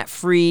getting that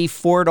free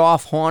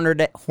Fordorf Horny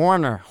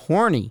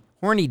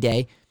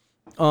Day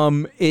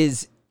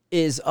is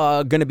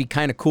going to be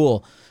kind of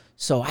cool.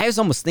 So I was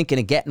almost thinking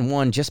of getting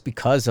one just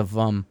because of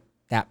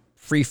that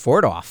free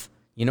Fordorf.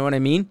 You know what I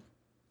mean?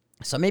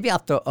 So maybe I'll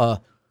have to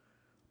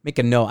make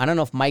a note. I don't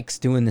know if Mike's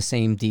doing the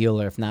same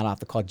deal, or if not, I'll have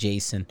to call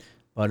Jason.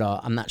 But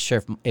I'm not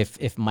sure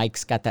if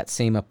Mike's got that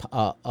same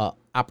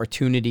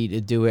opportunity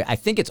to do it. I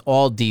think it's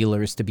all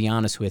dealers, to be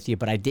honest with you,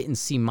 but I didn't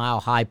see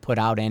Mile High put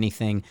out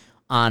anything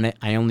on it.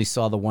 I only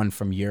saw the one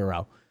from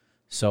Euro.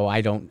 So I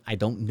don't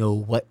know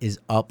what is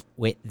up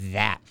with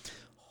that.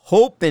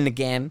 Hoping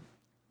again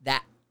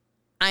that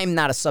I'm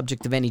not a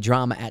subject of any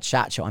drama at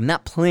SHOT Show. I'm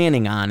not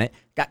planning on it.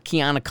 Got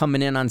Kiana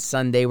coming in on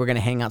Sunday. We're going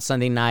to hang out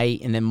Sunday night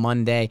and then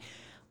Monday.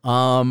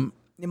 I'm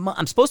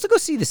supposed to go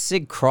see the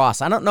Sig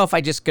Cross. I don't know if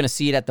I'm just going to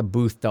see it at the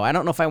booth though. I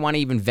don't know if I want to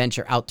even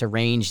venture out to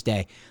range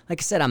day. Like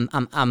I said,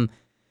 I'm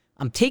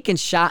taking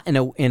SHOT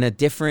in a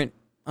different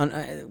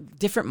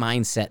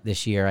mindset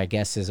this year, I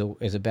guess is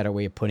a better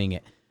way of putting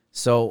it.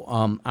 So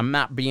I'm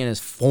not being as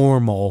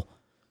formal.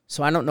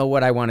 So I don't know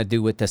what I want to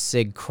do with the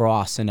Sig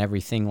Cross and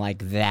everything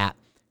like that.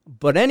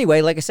 But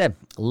anyway, like I said,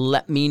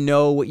 let me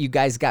know what you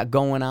guys got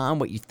going on,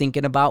 what you're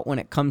thinking about when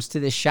it comes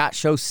to this SHOT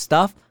Show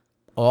stuff.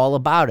 All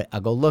about it.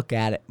 I'll go look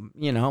at it.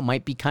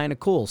 Might be kind of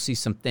cool. See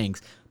some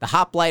things. The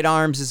Hoplite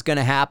Arms is going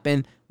to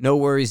happen. No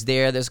worries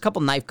there. There's a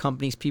couple knife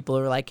companies. People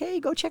are like, hey,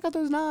 go check out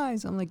those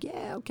knives. I'm like,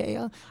 yeah, okay.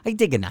 I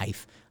dig a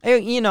knife.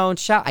 In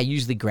SHOT, I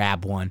usually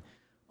grab one.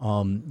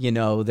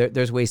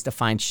 There's ways to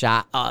find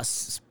SHOT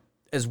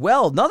as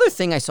well. Another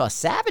thing I saw,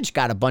 Savage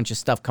got a bunch of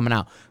stuff coming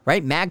out,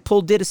 right?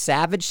 Magpul did a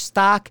Savage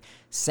stock.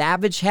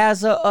 Savage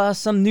has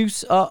some new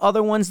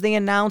other ones they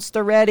announced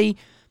already.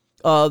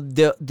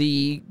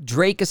 The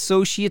Drake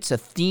Associates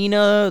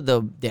Athena,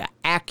 the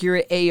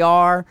Accurate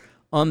AR.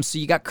 So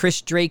you got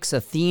Chris Drake's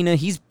Athena.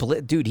 He's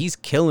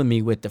killing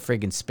me with the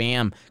friggin'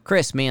 spam.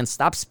 Chris, man,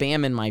 stop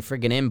spamming my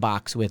friggin'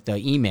 inbox with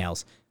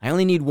emails. I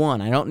only need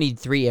one. I don't need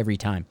 3 every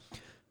time.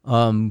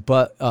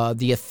 But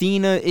the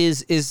Athena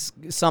is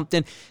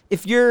something.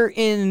 If you're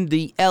in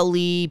the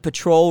LE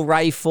patrol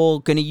rifle,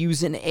 gonna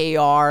use an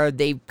AR,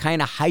 they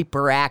kind of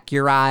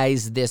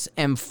hyper-accurized this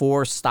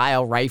M4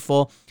 style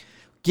rifle.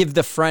 give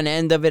the front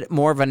end of it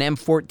more of an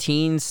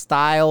M14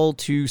 style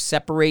to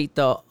separate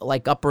the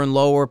like upper and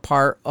lower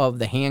part of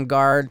the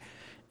handguard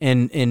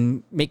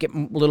and make it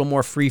a little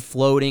more free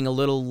floating, a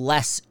little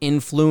less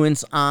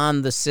influence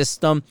on the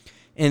system.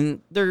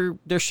 And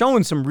they're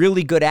showing some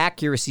really good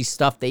accuracy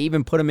stuff. They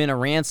even put them in a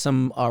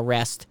ransom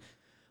rest,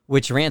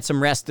 which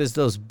ransom rest is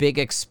those big,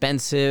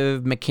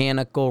 expensive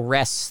mechanical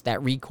rests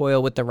that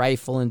recoil with the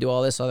rifle and do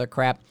all this other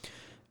crap.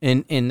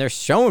 And they're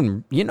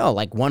showing,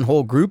 like one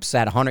whole group's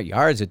at 100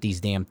 yards with these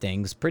damn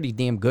things. Pretty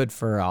damn good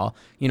for,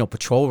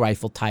 patrol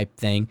rifle type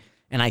thing.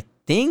 And I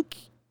think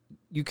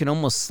you can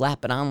almost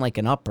slap it on like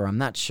an upper. I'm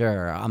not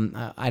sure.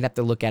 I'd have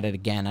to look at it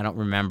again. I don't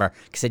remember.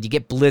 Like I said, you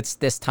get blitzed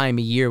this time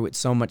of year with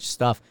so much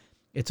stuff.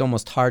 It's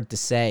almost hard to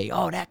say,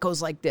 oh, that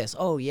goes like this.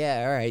 Oh,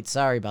 yeah, all right.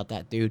 Sorry about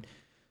that, dude.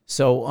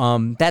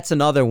 So that's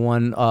another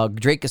one.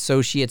 Drake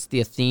Associates,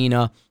 the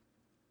Athena.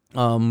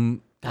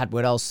 God,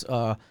 what else?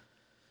 I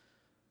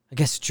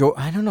guess,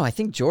 I don't know. I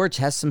think George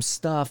has some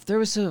stuff. There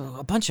was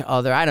a bunch of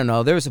other, I don't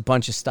know. There was a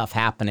bunch of stuff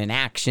happening.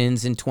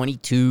 Actions and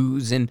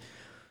 22s and,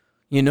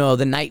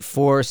 the Night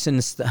Force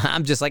and stuff.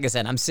 I'm just, like I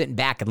said, I'm sitting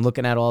back and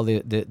looking at all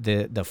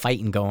the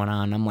fighting going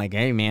on. I'm like,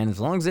 hey, man, as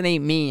long as it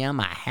ain't me, I'm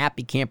a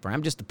happy camper.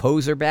 I'm just a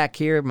poser back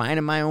here,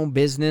 minding my own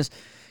business.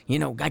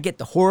 I get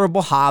the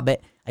horrible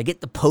Hobbit. I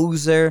get the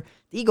poser,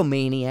 the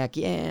egomaniac.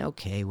 Yeah,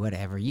 okay,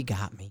 whatever. You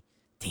got me.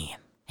 Damn,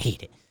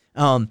 hate it.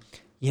 Who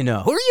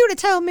are you to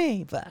tell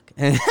me? Fuck.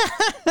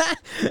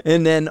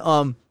 And then,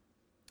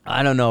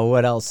 I don't know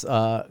what else.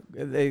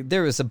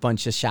 There was a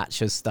bunch of SHOT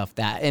Show stuff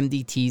that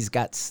MDT's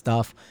got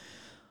stuff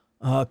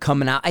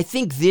coming out. I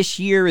think this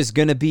year is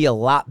going to be a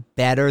lot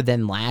better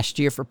than last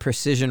year for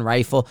Precision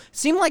Rifle.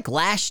 Seemed like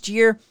last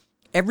year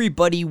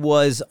everybody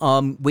was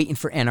waiting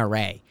for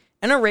NRA.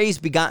 NRA's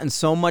gotten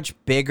so much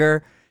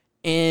bigger,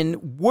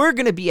 and we're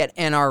going to be at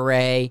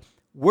NRA.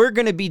 We're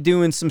going to be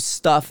doing some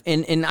stuff,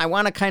 and I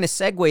want to kind of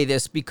segue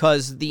this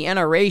because the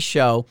NRA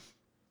show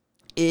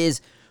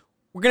is,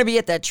 we're going to be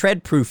at that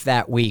Tread Proof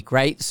that week,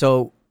 right?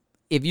 So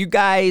if you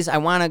guys, I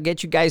want to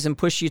get you guys and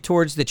push you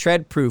towards the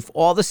Tread Proof.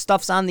 All the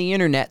stuff's on the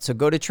internet, so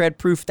go to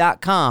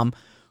treadproof.com.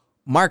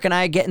 Mark and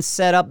I are getting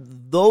set up.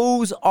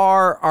 Those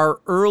are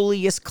our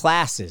earliest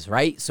classes,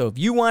 right? So if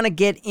you want to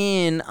get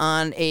in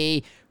on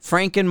a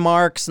Frank and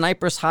Mark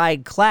Sniper's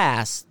Hide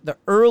class, the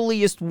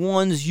earliest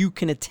ones you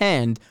can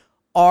attend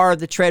are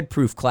the Tread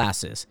Proof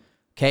classes.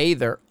 Okay,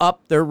 they're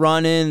up, they're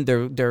running,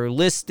 they're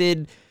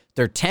listed,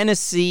 they're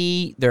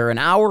Tennessee, they're an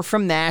hour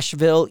from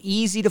Nashville,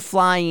 easy to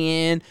fly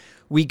in.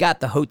 We got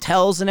the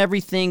hotels and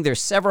everything.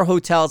 There's several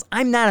hotels.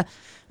 I'm not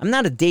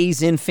a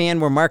Days Inn fan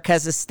where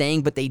Marquez is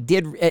staying, but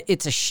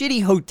it's a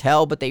shitty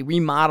hotel, but they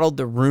remodeled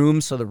the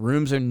rooms, so the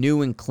rooms are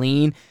new and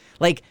clean.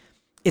 Like,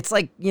 it's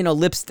like,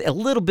 lipstick, a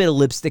little bit of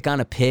lipstick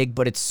on a pig,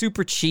 but it's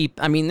super cheap.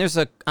 I mean,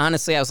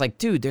 honestly, I was like,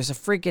 dude, there's a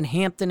freaking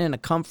Hampton and a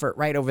Comfort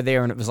right over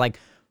there, and it was like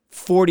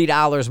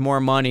 $40 more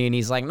money, and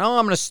he's like, no,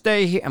 I'm going to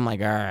stay here. I'm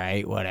like, all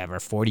right, whatever,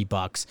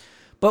 $40.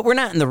 But we're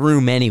not in the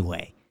room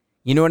anyway.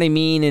 You know what I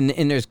mean?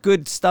 And there's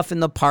good stuff in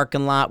the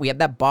parking lot. We have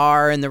that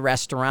bar and the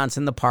restaurants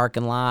in the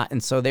parking lot,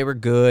 and so they were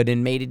good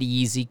and made it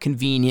easy,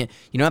 convenient.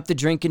 You don't have to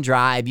drink and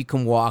drive. You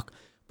can walk.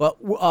 But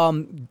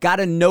got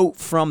a note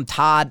from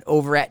Todd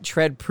over at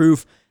Tread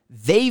Proof.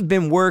 They've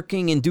been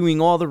working and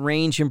doing all the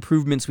range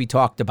improvements we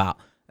talked about.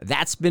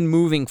 That's been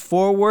moving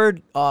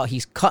forward.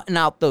 He's cutting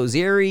out those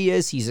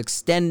areas. He's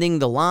extending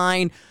the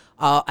line.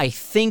 I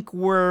think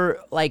we're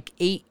like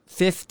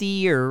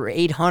 850 or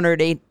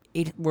 800,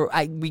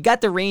 we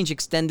got the range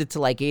extended to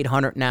like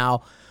 800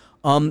 now.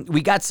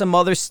 We got some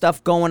other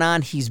stuff going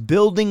on. He's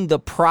building the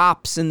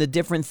props and the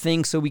different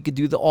things so we could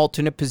do the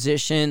alternate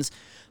positions.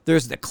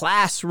 There's the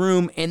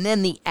classroom, and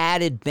then the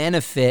added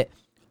benefit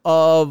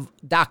of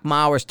Doc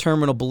Mauer's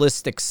terminal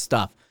ballistics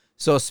stuff.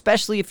 So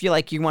especially if you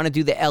want to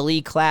do the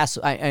LE class,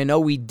 I know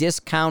we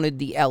discounted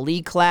the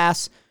LE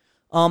class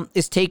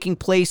is taking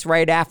place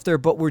right after,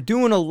 but we're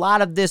doing a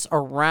lot of this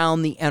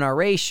around the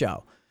NRA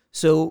show.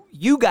 So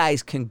you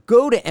guys can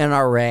go to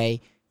NRA,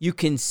 you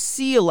can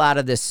see a lot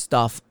of this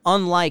stuff,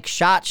 unlike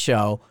SHOT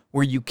Show,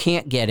 where you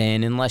can't get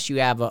in unless you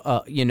have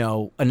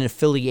an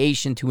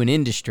affiliation to an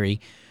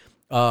industry,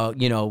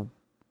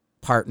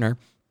 partner.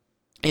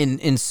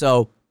 And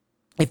so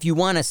if you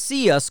want to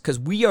see us, because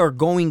we are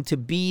going to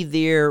be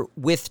there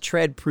with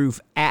Tread Proof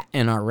at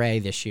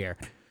NRA this year.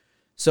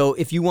 So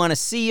if you want to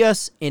see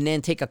us and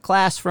then take a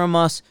class from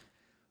us,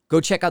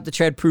 go check out the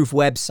Tread Proof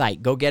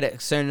website. Go get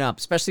it set up.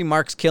 Especially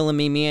Mark's killing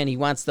me, man. He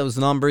wants those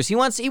numbers. He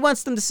wants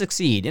them to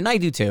succeed, and I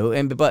do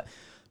too. But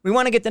we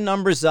want to get the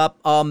numbers up.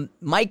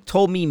 Mike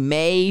told me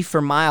May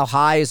for Mile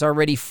High is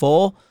already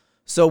full,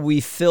 so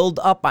we filled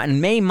up.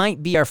 And May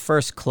might be our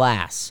first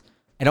class.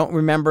 I don't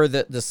remember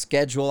the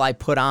schedule I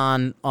put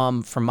on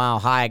for Mile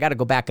High. I got to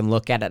go back and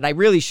look at it. I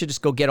really should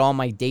just go get all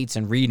my dates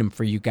and read them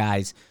for you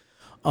guys.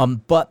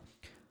 But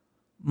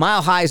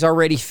Mile High is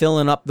already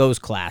filling up those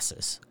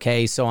classes,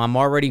 okay? So I'm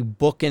already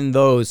booking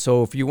those.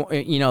 So if you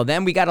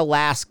then we got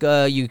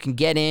Alaska. You can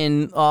get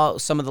in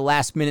some of the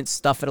last-minute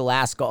stuff at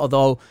Alaska,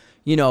 although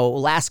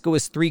Alaska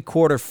was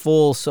 3/4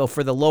 full. So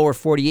for the lower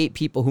 48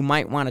 people who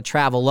might want to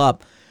travel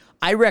up,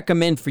 I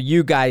recommend for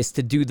you guys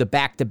to do the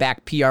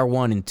back-to-back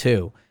PR1 and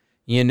 2,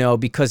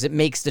 because it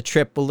makes the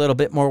trip a little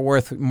bit more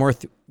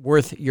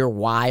worth your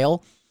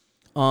while.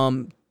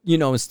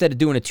 Instead of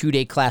doing a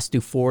 2-day class,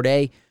 do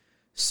 4-day.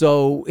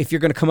 So if you're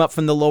going to come up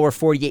from the lower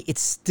 48,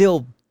 it's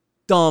still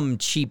dumb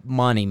cheap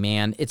money,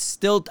 man. It's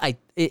still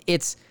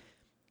it's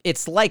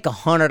like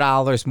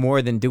 $100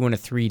 more than doing a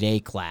 3-day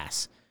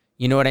class.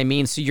 You know what I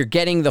mean? So you're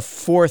getting the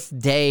 4th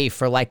day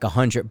for like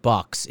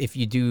 $100 if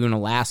you do an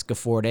Alaska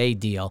 4-day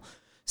deal.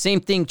 Same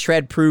thing,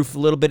 tread proof, a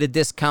little bit of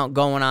discount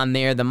going on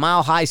there. The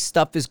Mile High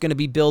stuff is going to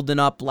be building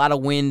up, a lot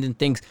of wind and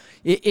things.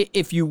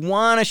 If you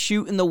want to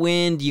shoot in the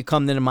wind, you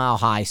come to the Mile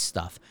High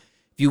stuff.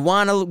 If you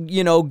want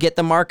to, get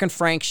the Mark and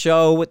Frank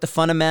show with the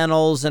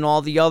fundamentals and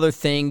all the other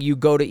thing, you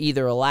go to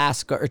either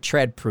Alaska or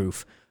tread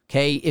proof.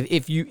 Okay?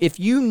 If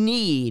you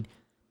need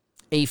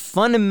a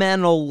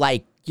fundamental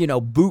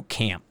boot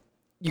camp,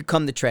 you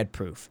come to tread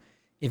proof.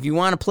 If you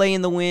want to play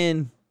in the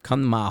wind,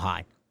 come to Mile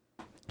High.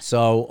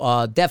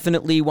 So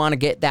definitely want to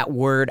get that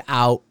word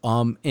out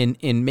and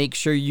make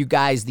sure you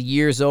guys, the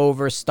year's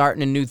over,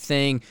 starting a new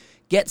thing,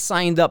 get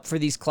signed up for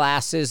these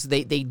classes.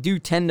 They do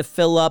tend to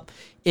fill up.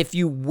 If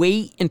you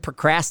wait and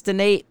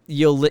procrastinate,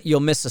 you'll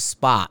miss a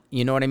spot.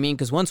 You know what I mean?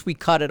 Because once we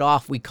cut it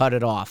off, we cut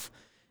it off.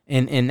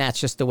 And that's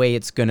just the way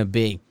it's going to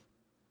be.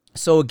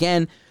 So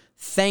again,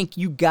 thank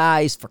you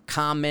guys for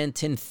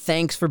commenting.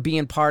 Thanks for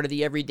being part of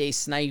the Everyday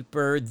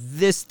Sniper.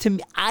 This, to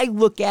me, I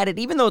look at it,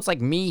 even though it's like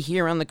me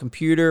here on the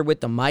computer with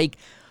the mic,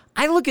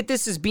 I look at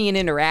this as being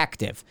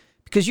interactive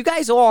because you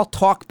guys all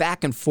talk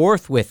back and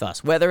forth with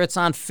us, whether it's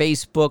on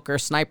Facebook or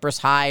Sniper's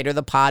Hide or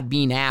the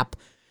Podbean app,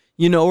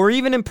 or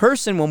even in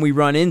person when we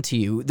run into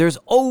you. There's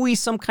always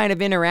some kind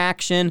of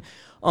interaction.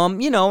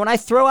 And I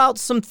throw out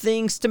some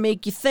things to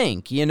make you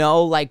think,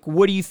 like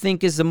what do you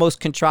think is the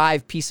most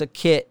contrived piece of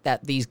kit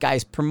that these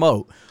guys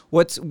promote?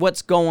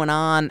 What's going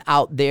on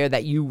out there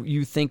that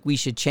you think we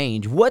should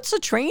change? What's a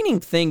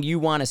training thing you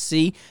want to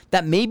see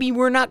that maybe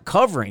we're not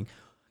covering?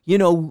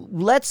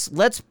 Let's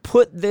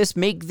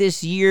make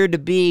this year to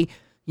be,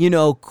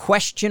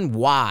 question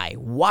why.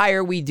 Why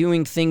are we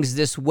doing things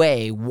this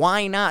way?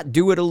 Why not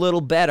do it a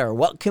little better?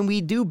 What can we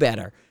do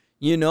better?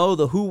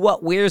 The who,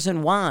 what, where's,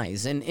 and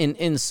whys.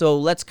 And so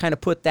let's kind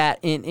of put that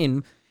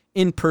in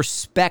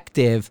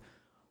perspective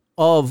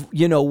of,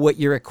 what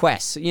your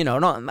requests.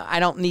 I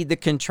don't need the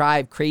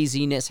contrived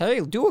craziness.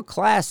 Hey, do a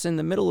class in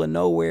the middle of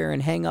nowhere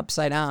and hang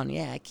upside down.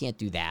 Yeah, I can't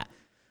do that.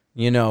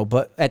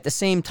 But at the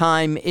same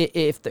time,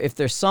 if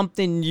there's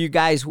something you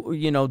guys,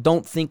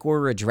 don't think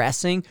we're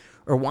addressing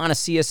or want to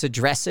see us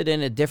address it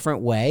in a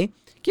different way,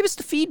 give us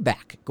the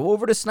feedback. Go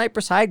over to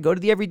Sniper's Hide. Go to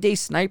the Everyday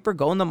Sniper.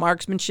 Go in the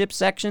marksmanship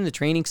section, the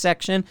training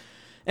section.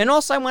 And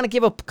also, I want to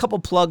give a couple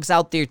plugs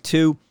out there,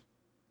 too,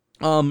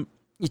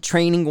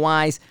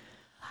 training-wise.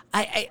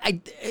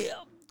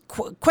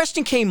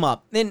 Question came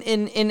up, and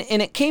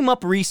it came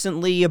up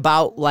recently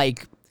about,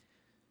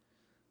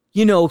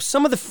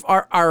 some of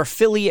our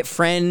affiliate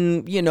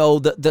friend,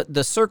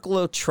 the circle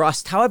of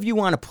trust, however you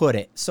want to put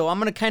it. So I'm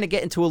going to kind of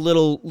get into a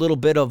little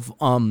bit of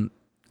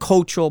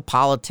cultural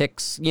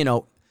politics,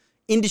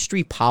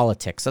 industry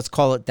politics, let's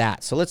call it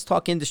that. So let's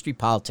talk industry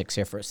politics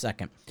here for a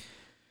second.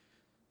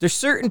 There's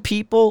certain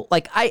people,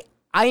 I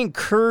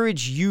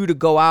encourage you to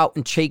go out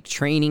and take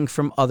training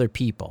from other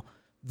people.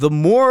 The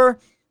more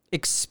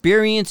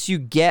experience you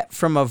get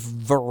from a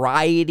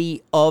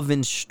variety of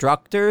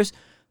instructors,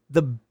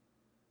 the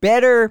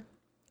better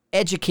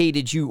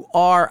educated you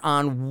are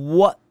on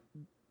what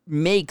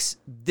makes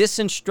this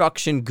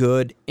instruction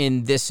good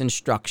and this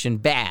instruction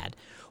bad.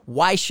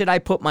 Why should I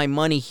put my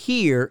money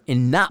here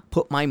and not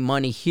put my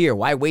money here?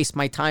 Why waste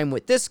my time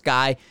with this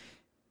guy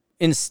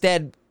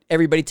instead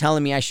everybody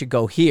telling me I should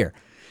go here?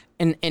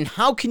 And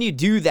how can you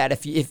do that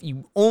if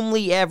you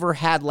only ever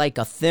had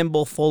a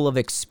thimble full of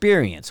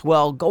experience?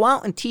 Well, go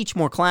out and teach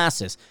more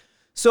classes.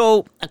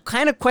 So a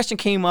kind of question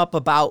came up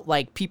about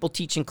people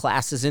teaching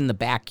classes in the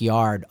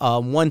backyard.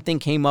 One thing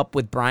came up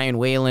with Brian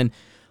Whalen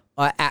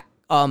at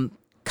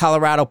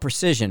Colorado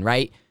Precision,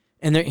 right?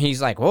 And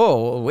he's like,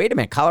 whoa, wait a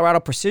minute, Colorado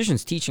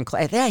Precision's teaching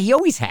class. Yeah, he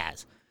always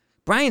has.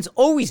 Brian's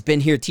always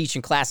been here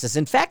teaching classes.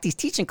 In fact, he's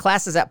teaching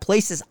classes at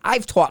places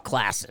I've taught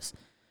classes.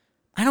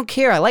 I don't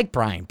care. I like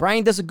Brian.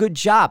 Brian does a good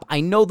job.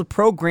 I know the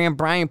program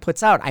Brian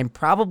puts out. I'm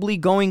probably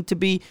going to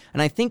be,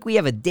 and I think we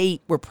have a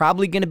date, we're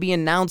probably going to be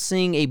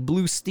announcing a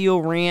Blue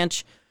Steel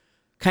Ranch,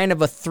 kind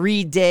of a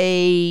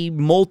 3-day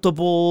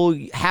multiple.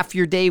 Half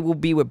your day will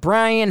be with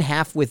Brian,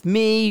 half with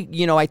me.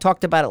 I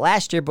talked about it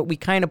last year, but we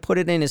kind of put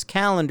it in his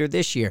calendar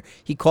this year.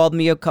 He called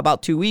me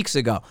about 2 weeks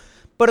ago.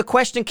 But a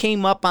question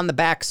came up on the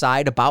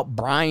backside about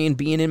Brian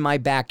being in my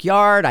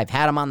backyard. I've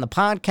had him on the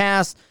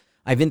podcast.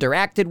 I've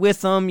interacted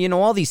with him,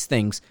 all these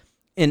things.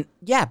 And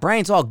yeah,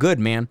 Brian's all good,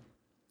 man.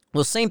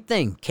 Well, same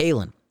thing,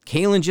 Kalen.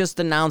 Kalen just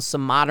announced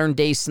some modern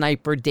day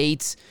sniper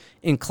dates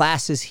in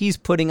classes he's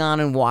putting on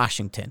in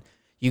Washington.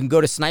 You can go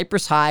to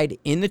Sniper's Hide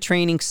in the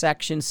training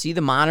section, see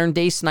the modern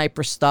day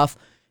sniper stuff,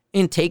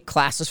 and take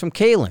classes from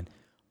Kalen.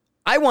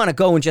 I want to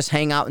go and just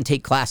hang out and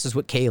take classes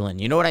with Kaylin.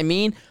 You know what I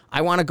mean?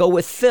 I want to go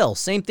with Phil.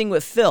 Same thing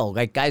with Phil.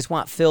 Like, guys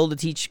want Phil to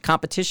teach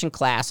competition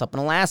class up in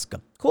Alaska.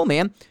 Cool,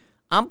 man.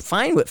 I'm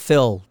fine with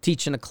Phil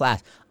teaching a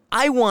class.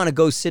 I want to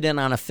go sit in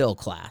on a Phil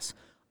class.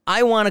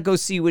 I want to go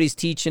see what he's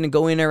teaching and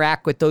go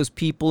interact with those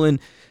people. And,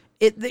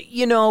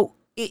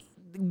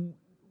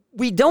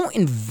 we don't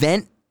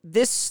invent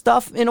this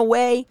stuff in a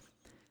way.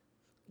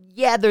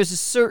 Yeah, there's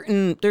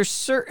certain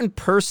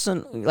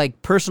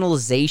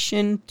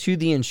personalization to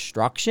the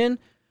instruction,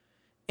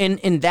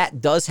 and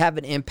that does have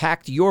an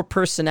impact. Your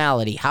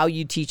personality, how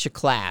you teach a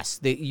class,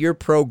 your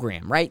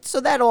program, right? So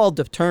that all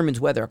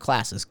determines whether a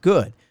class is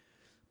good.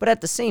 But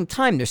at the same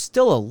time, there's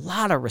still a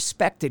lot of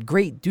respected,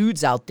 great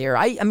dudes out there.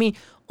 I mean,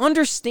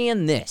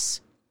 understand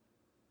this.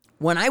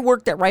 When I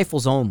worked at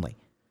Rifles Only,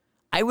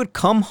 I would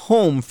come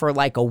home for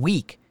like a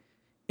week,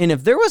 and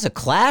if there was a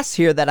class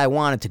here that I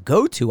wanted to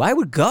go to, I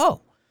would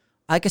go.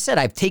 Like I said,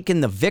 I've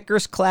taken the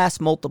Vickers class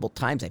multiple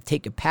times. I've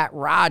taken Pat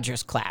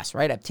Rogers' class,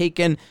 right? I've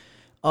taken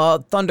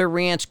Thunder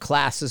Ranch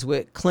classes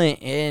with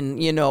Clint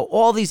and,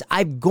 all these.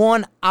 I've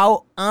gone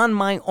out on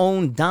my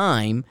own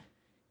dime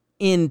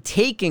in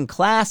taking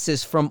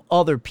classes from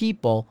other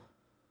people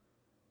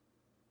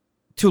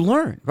to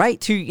learn,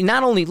 right? To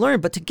not only learn,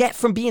 but to get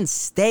from being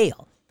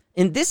stale.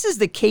 And this is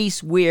the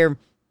case where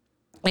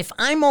if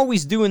I'm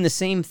always doing the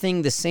same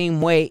thing the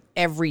same way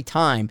every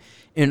time,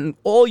 and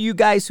all you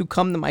guys who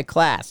come to my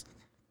class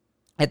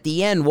at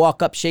the end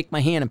walk up, shake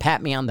my hand, and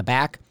pat me on the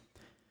back,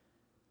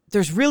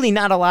 there's really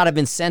not a lot of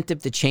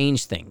incentive to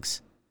change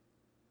things.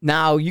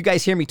 Now, you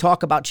guys hear me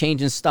talk about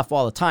changing stuff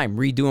all the time,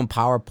 redoing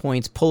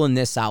PowerPoints, pulling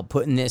this out,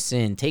 putting this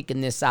in,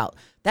 taking this out.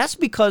 That's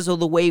because of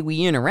the way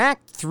we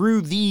interact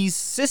through these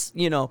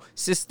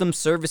system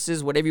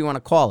services, whatever you want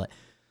to call it.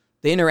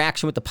 The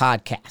interaction with the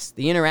podcast,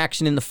 the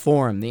interaction in the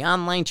forum, the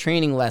online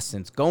training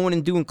lessons, going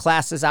and doing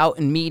classes out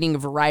and meeting a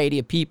variety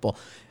of people.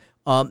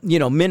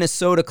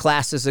 Minnesota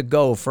classes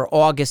ago for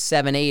August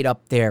 7, 8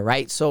 up there,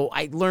 right? So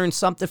I learned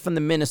something from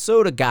the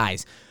Minnesota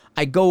guys.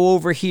 I go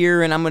over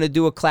here and I'm going to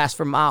do a class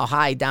for Mile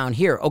High down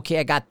here. Okay,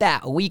 I got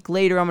that. A week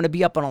later, I'm going to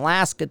be up in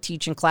Alaska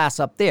teaching class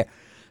up there.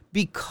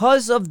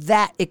 Because of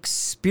that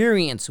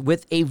experience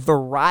with a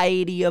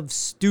variety of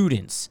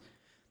students,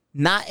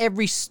 not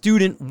every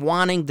student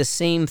wanting the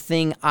same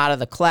thing out of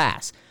the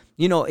class.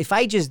 If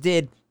I just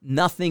did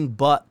nothing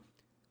but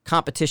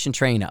competition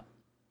train up,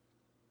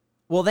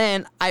 well,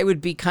 then I would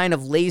be kind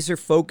of laser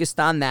focused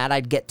on that.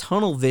 I'd get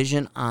tunnel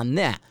vision on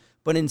that.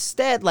 But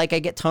instead, I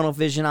get tunnel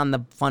vision on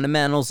the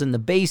fundamentals and the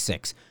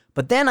basics.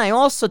 But then I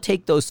also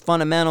take those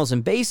fundamentals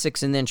and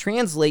basics and then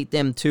translate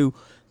them to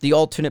the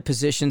alternate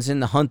positions in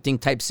the hunting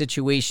type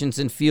situations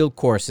and field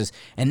courses.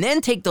 And then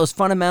take those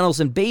fundamentals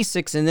and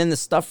basics and then the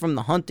stuff from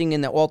the hunting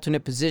and the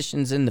alternate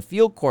positions and the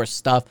field course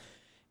stuff.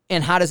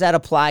 And how does that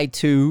apply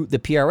to the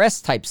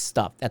PRS type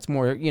stuff? That's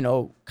more,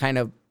 kind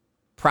of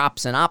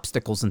props and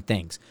obstacles and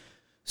things.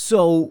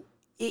 So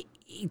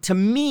to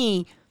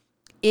me,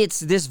 it's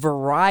this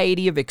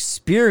variety of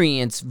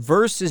experience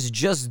versus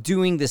just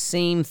doing the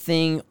same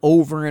thing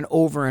over and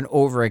over and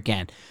over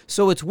again.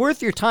 So it's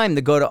worth your time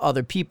to go to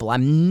other people.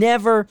 I'm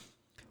never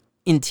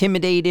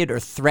intimidated or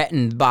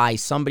threatened by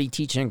somebody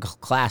teaching a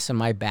class in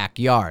my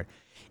backyard.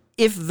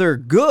 If they're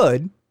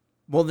good,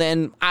 well,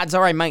 then odds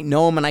are I might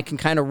know them and I can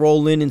kind of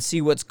roll in and see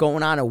what's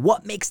going on and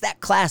what makes that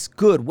class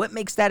good. What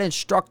makes that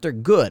instructor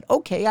good?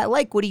 Okay, I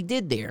like what he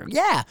did there.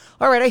 Yeah,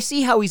 all right, I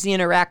see how he's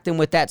interacting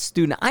with that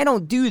student. I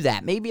don't do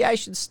that. Maybe I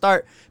should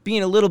start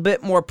being a little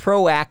bit more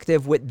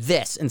proactive with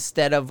this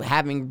instead of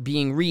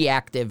being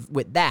reactive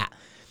with that.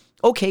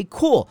 Okay,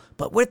 cool.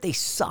 But what if they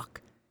suck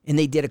and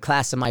they did a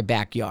class in my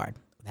backyard?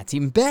 That's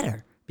even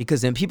better.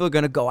 Because then people are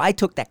going to go, I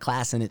took that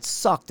class and it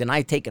sucked, and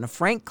I've taken a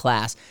Frank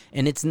class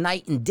and it's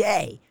night and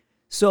day.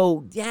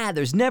 So, yeah,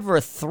 there's never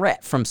a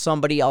threat from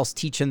somebody else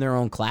teaching their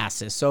own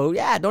classes. So,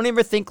 yeah, don't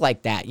ever think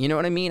like that. You know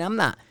what I mean?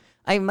 Like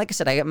I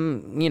said,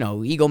 I'm,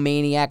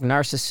 egomaniac,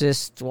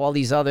 narcissist, all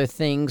these other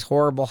things,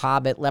 horrible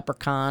hobbit,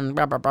 leprechaun,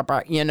 blah, blah, blah,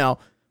 blah,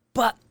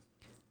 But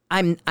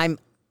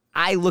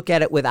I look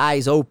at it with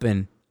eyes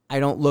open. I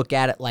don't look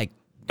at it like,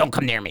 don't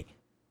come near me,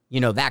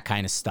 that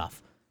kind of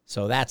stuff.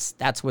 So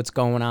that's what's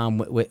going on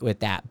with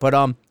that.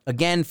 But,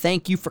 again,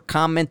 thank you for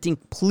commenting.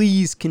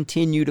 Please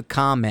continue to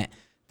comment.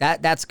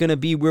 That's going to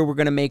be where we're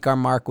going to make our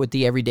mark with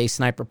the Everyday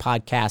Sniper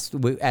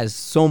podcast, as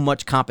so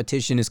much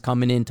competition is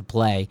coming into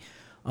play.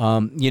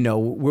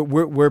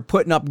 We're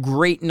putting up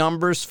great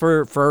numbers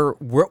for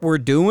what we're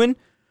doing,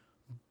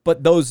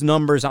 but those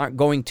numbers aren't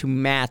going to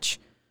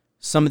match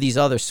some of these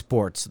other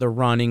sports, the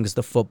runnings,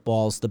 the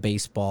footballs, the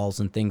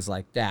baseballs, and things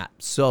like that.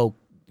 So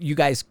you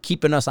guys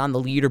keeping us on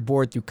the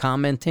leaderboard through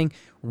commenting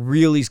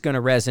really is going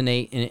to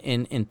resonate,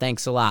 and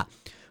thanks a lot.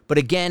 But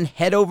again,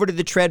 head over to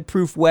the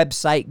Treadproof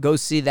website. Go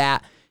see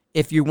that.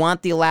 If you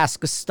want the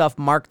Alaska stuff,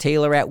 Mark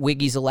Taylor at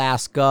Wiggy's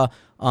Alaska,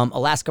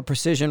 Alaska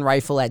Precision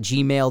Rifle at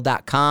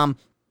gmail.com.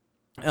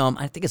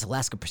 I think it's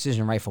Alaska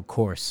Precision Rifle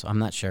Course. I'm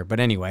not sure. But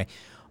anyway,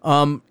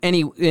 so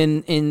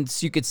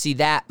you could see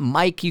that.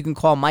 Mike, you can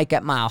call Mike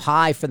at Mile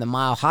High for the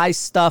Mile High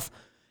stuff.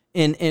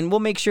 And we'll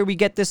make sure we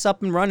get this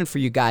up and running for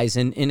you guys.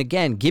 And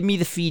again, give me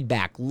the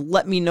feedback.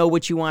 Let me know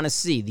what you want to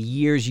see. The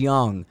year's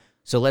young.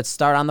 So let's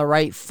start on the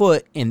right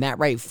foot, and that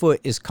right foot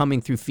is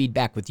coming through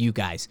feedback with you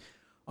guys.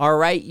 All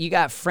right, you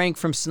got Frank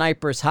from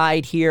Sniper's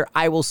Hide here.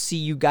 I will see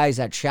you guys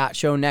at SHOT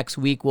Show next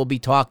week. We'll be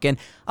talking.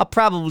 I'll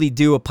probably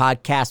do a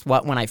podcast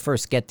when I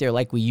first get there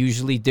like we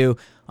usually do.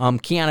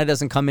 Kiana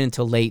doesn't come in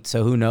until late,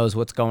 so who knows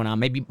what's going on.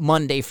 Maybe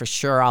Monday for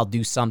sure I'll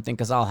do something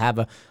because I'll have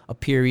a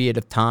period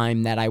of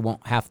time that I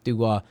won't have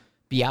to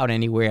be out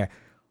anywhere.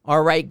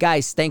 All right,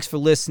 guys, thanks for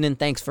listening.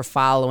 Thanks for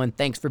following.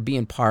 Thanks for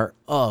being part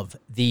of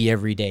the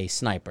Everyday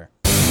Sniper.